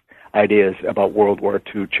 Ted's ideas about World War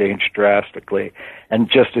II changed drastically. And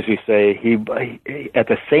just as you say, he at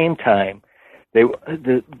the same time,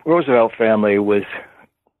 the Roosevelt family was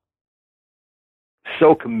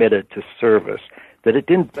so committed to service that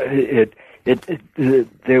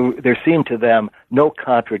there seemed to them no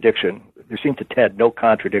contradiction. There seemed to Ted no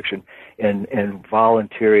contradiction in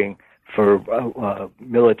volunteering for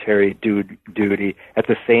military duty at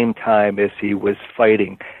the same time as he was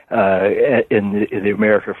fighting in the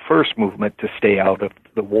America First movement to stay out of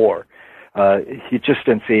the war. He just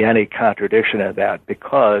didn't see any contradiction in that,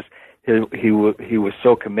 because he was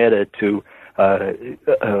so committed to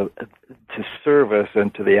service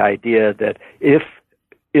and to the idea that if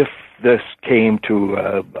this came to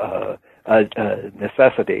a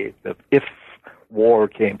necessity, if war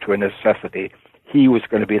came to a necessity, he was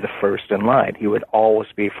going to be the first in line. He would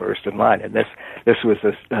always be first in line. And this was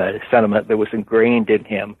a sentiment that was ingrained in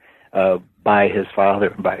him by his father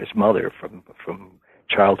and by his mother from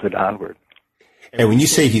childhood onward. And when you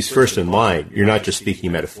say he's first in line, you're not just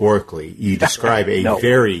speaking metaphorically. You describe a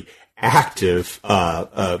very active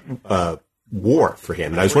war for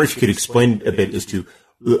him. And I was wondering if you could explain a bit as to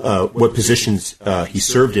what positions he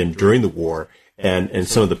served in during the war and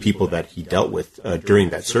some of the people that he dealt with during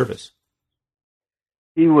that service.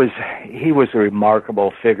 He was a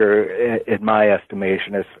remarkable figure in my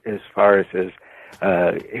estimation, as far as his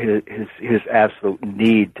absolute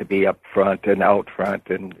need to be up front and out front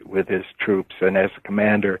and with his troops, and as a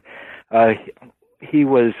commander. He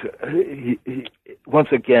was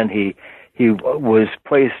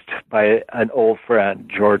placed by an old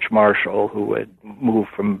friend, George Marshall, who had moved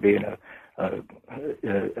from being an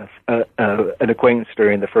acquaintance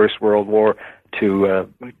during the First World War to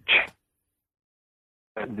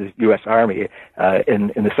the U.S. Army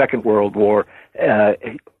in the Second World War.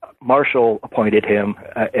 Marshall appointed him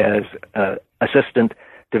as assistant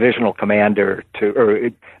divisional commander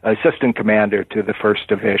assistant commander to the First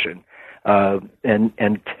Division,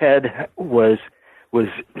 and Ted was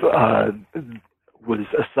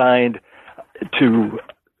assigned to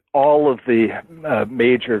all of the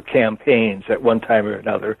major campaigns at one time or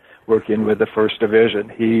another, working with the First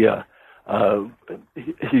Division.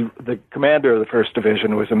 The commander of the First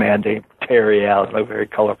Division was a man named Terry Allen, a very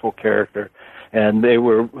colorful character, and they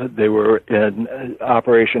were in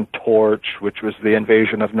Operation Torch, which was the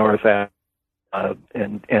invasion of North Africa,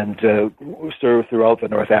 and served throughout the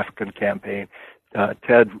North African campaign.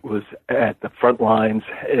 Ted was at the front lines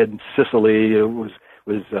in Sicily. It was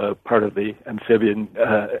part of the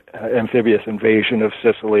amphibious invasion of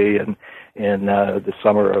Sicily in the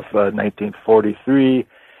summer of 1943.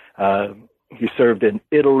 He served in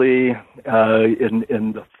Italy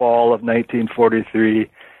in the fall of 1943,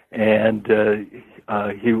 and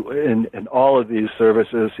in all of these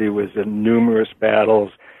services, he was in numerous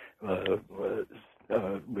battles.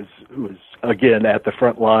 Was again at the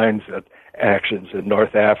front lines at actions in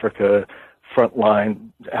North Africa, front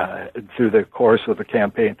line through the course of the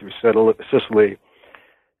campaign through Sicily,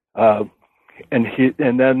 and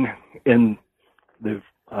then in the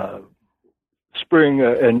spring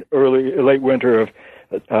and late winter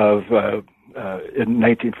of in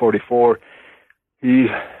 1944, he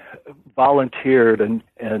volunteered and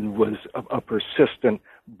was a persistent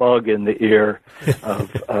bug in the ear of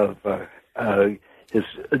his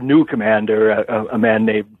new commander, a man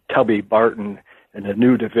named Tubby Barton, in a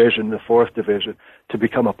new division, the 4th Division, to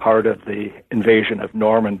become a part of the invasion of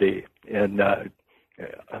Normandy in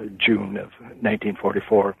June of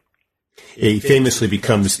 1944. He famously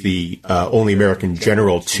becomes the only American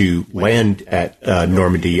general to land at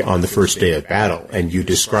Normandy on the first day of battle, and you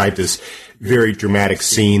describe this very dramatic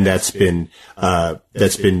scene that's been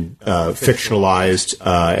fictionalized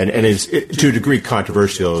and is to a degree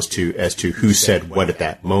controversial as to who said what at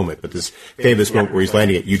that moment. But this famous moment where he's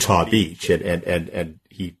landing at Utah Beach and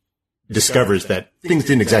he discovers that things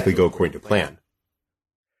didn't exactly go according to plan.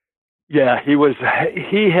 Yeah, a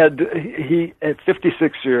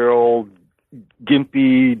 56-year-old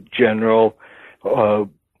gimpy general,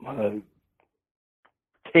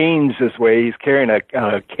 canes his way. He's carrying a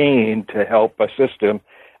cane to help assist him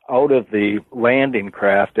out of the landing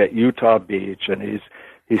craft at Utah Beach, and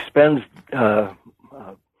he spends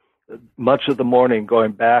much of the morning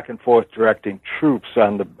going back and forth directing troops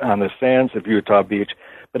on the sands of Utah Beach.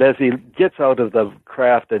 But as he gets out of the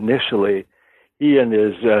craft initially, he and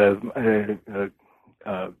his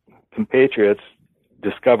compatriots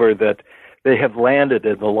discover that they have landed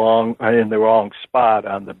in the wrong spot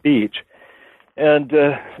on the beach. And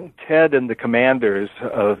Ted and the commanders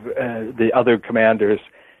of the other commanders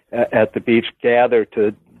at the beach gather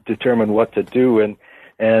to determine what to do, and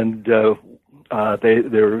they're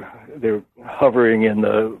hovering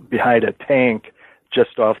behind a tank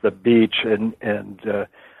just off the beach and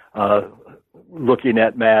looking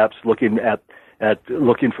at maps, looking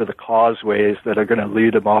for the causeways that are going to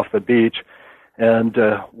lead them off the beach. And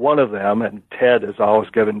one of them, and Ted is always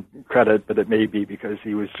given credit, but it may be because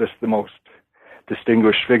he was just the most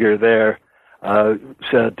distinguished figure there,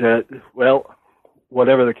 said, well,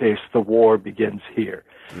 whatever the case, the war begins here.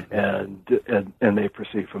 Mm-hmm. And they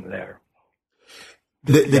proceed from there.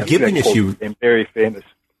 The gimpiness you... Very famous.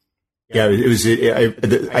 Yeah, it was.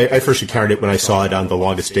 I first encountered it when I saw it on The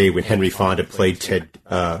Longest Day when Henry Fonda played Ted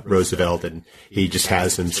Roosevelt, and he just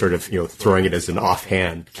has him sort of, throwing it as an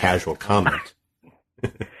offhand, casual comment.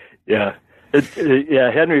 Yeah.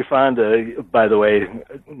 Henry Fonda, by the way,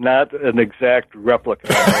 not an exact replica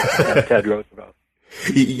of Ted Roosevelt.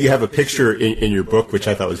 You have a picture in your book, which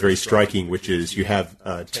I thought was very striking, which is you have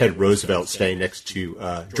Ted Roosevelt standing next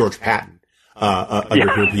to George Patton, under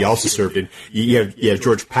whom he also served. And you have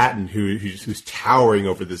George Patton, who's towering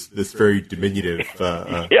over this very diminutive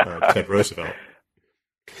Ted Roosevelt.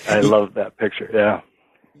 I love that picture, yeah.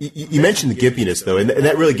 You mentioned the gimpiness, though, and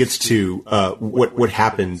that really gets to what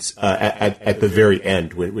happens at the very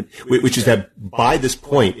end, which is that by this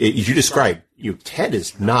point, as you described, Ted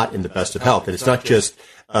is not in the best of health, and it's not just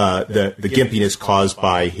the gimpiness caused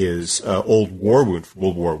by his old war wound from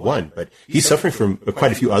World War I, but he's suffering from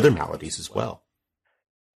quite a few other maladies as well.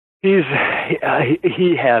 He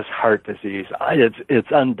has heart disease. It's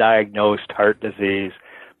undiagnosed heart disease,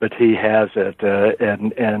 but he has it,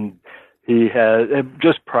 and he has,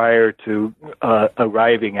 just prior to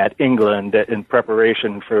arriving at England in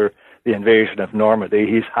preparation for the invasion of Normandy,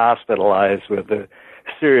 he's hospitalized with a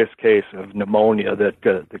serious case of pneumonia that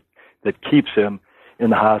keeps him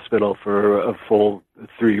in the hospital for a full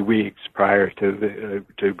 3 weeks prior to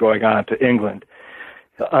going on to England.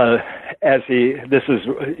 The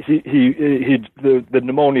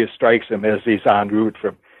pneumonia strikes him as he's en route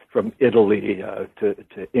from Italy to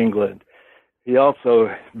England. He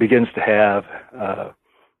also begins to have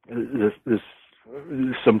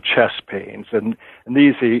some chest pains, and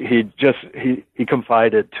these he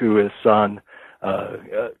confided to his son,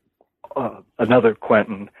 another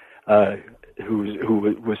Quentin,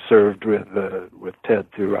 who was served with Ted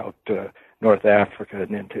throughout North Africa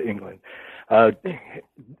and into England.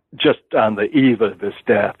 Just on the eve of his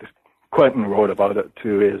death, Quentin wrote about it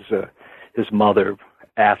to his mother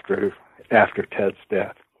after Ted's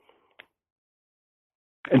death.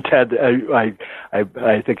 And Ted, I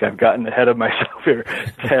think I've gotten ahead of myself here.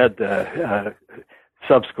 Ted,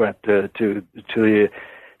 subsequent to the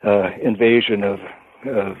invasion of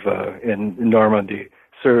in Normandy,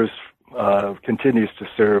 continues to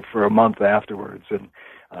serve for a month afterwards in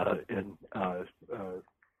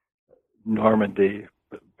Normandy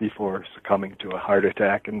before succumbing to a heart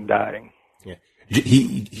attack and dying. Yeah.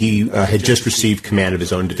 He had just received command of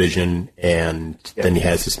his own division, and then he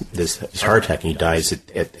has this heart attack, and he dies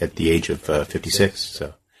at the age of 56.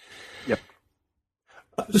 So, yep.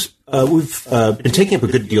 We've been taking up a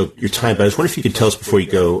good deal of your time, but I was wondering if you could tell us before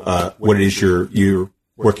you go what it is you're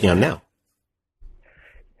working on now.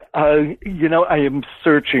 I am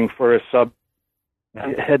searching for a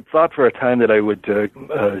I had thought for a time that I would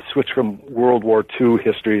switch from World War II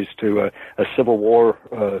histories to a Civil War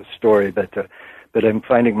story, but I'm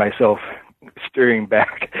finding myself steering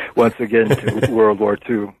back once again to World War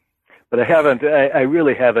II. But I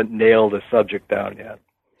really haven't nailed a subject down yet.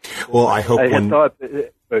 Well, I hope. I had thought,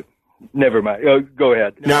 but never mind. Go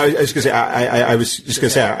ahead. No, I was going to say. I was just going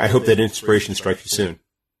to say. I hope that inspiration strikes you soon.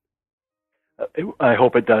 I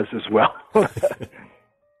hope it does as well.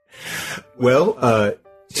 Well,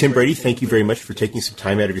 Tim Brady, thank you very much for taking some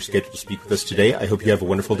time out of your schedule to speak with us today. I hope you have a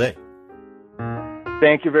wonderful day.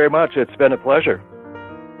 Thank you very much. It's been a pleasure.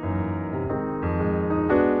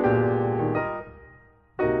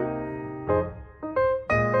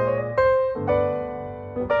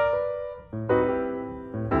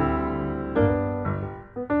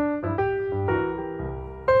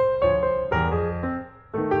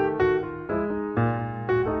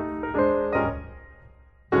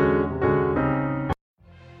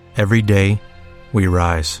 Every day, we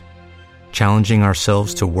rise, challenging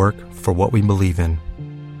ourselves to work for what we believe in.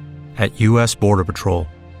 At U.S. Border Patrol,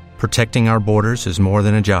 protecting our borders is more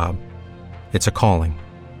than a job. It's a calling.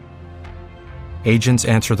 Agents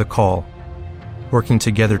answer the call, working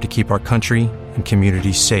together to keep our country and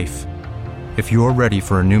communities safe. If you are ready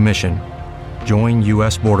for a new mission, join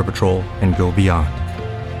U.S. Border Patrol and go beyond.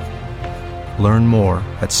 Learn more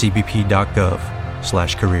at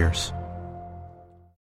cbp.gov/careers.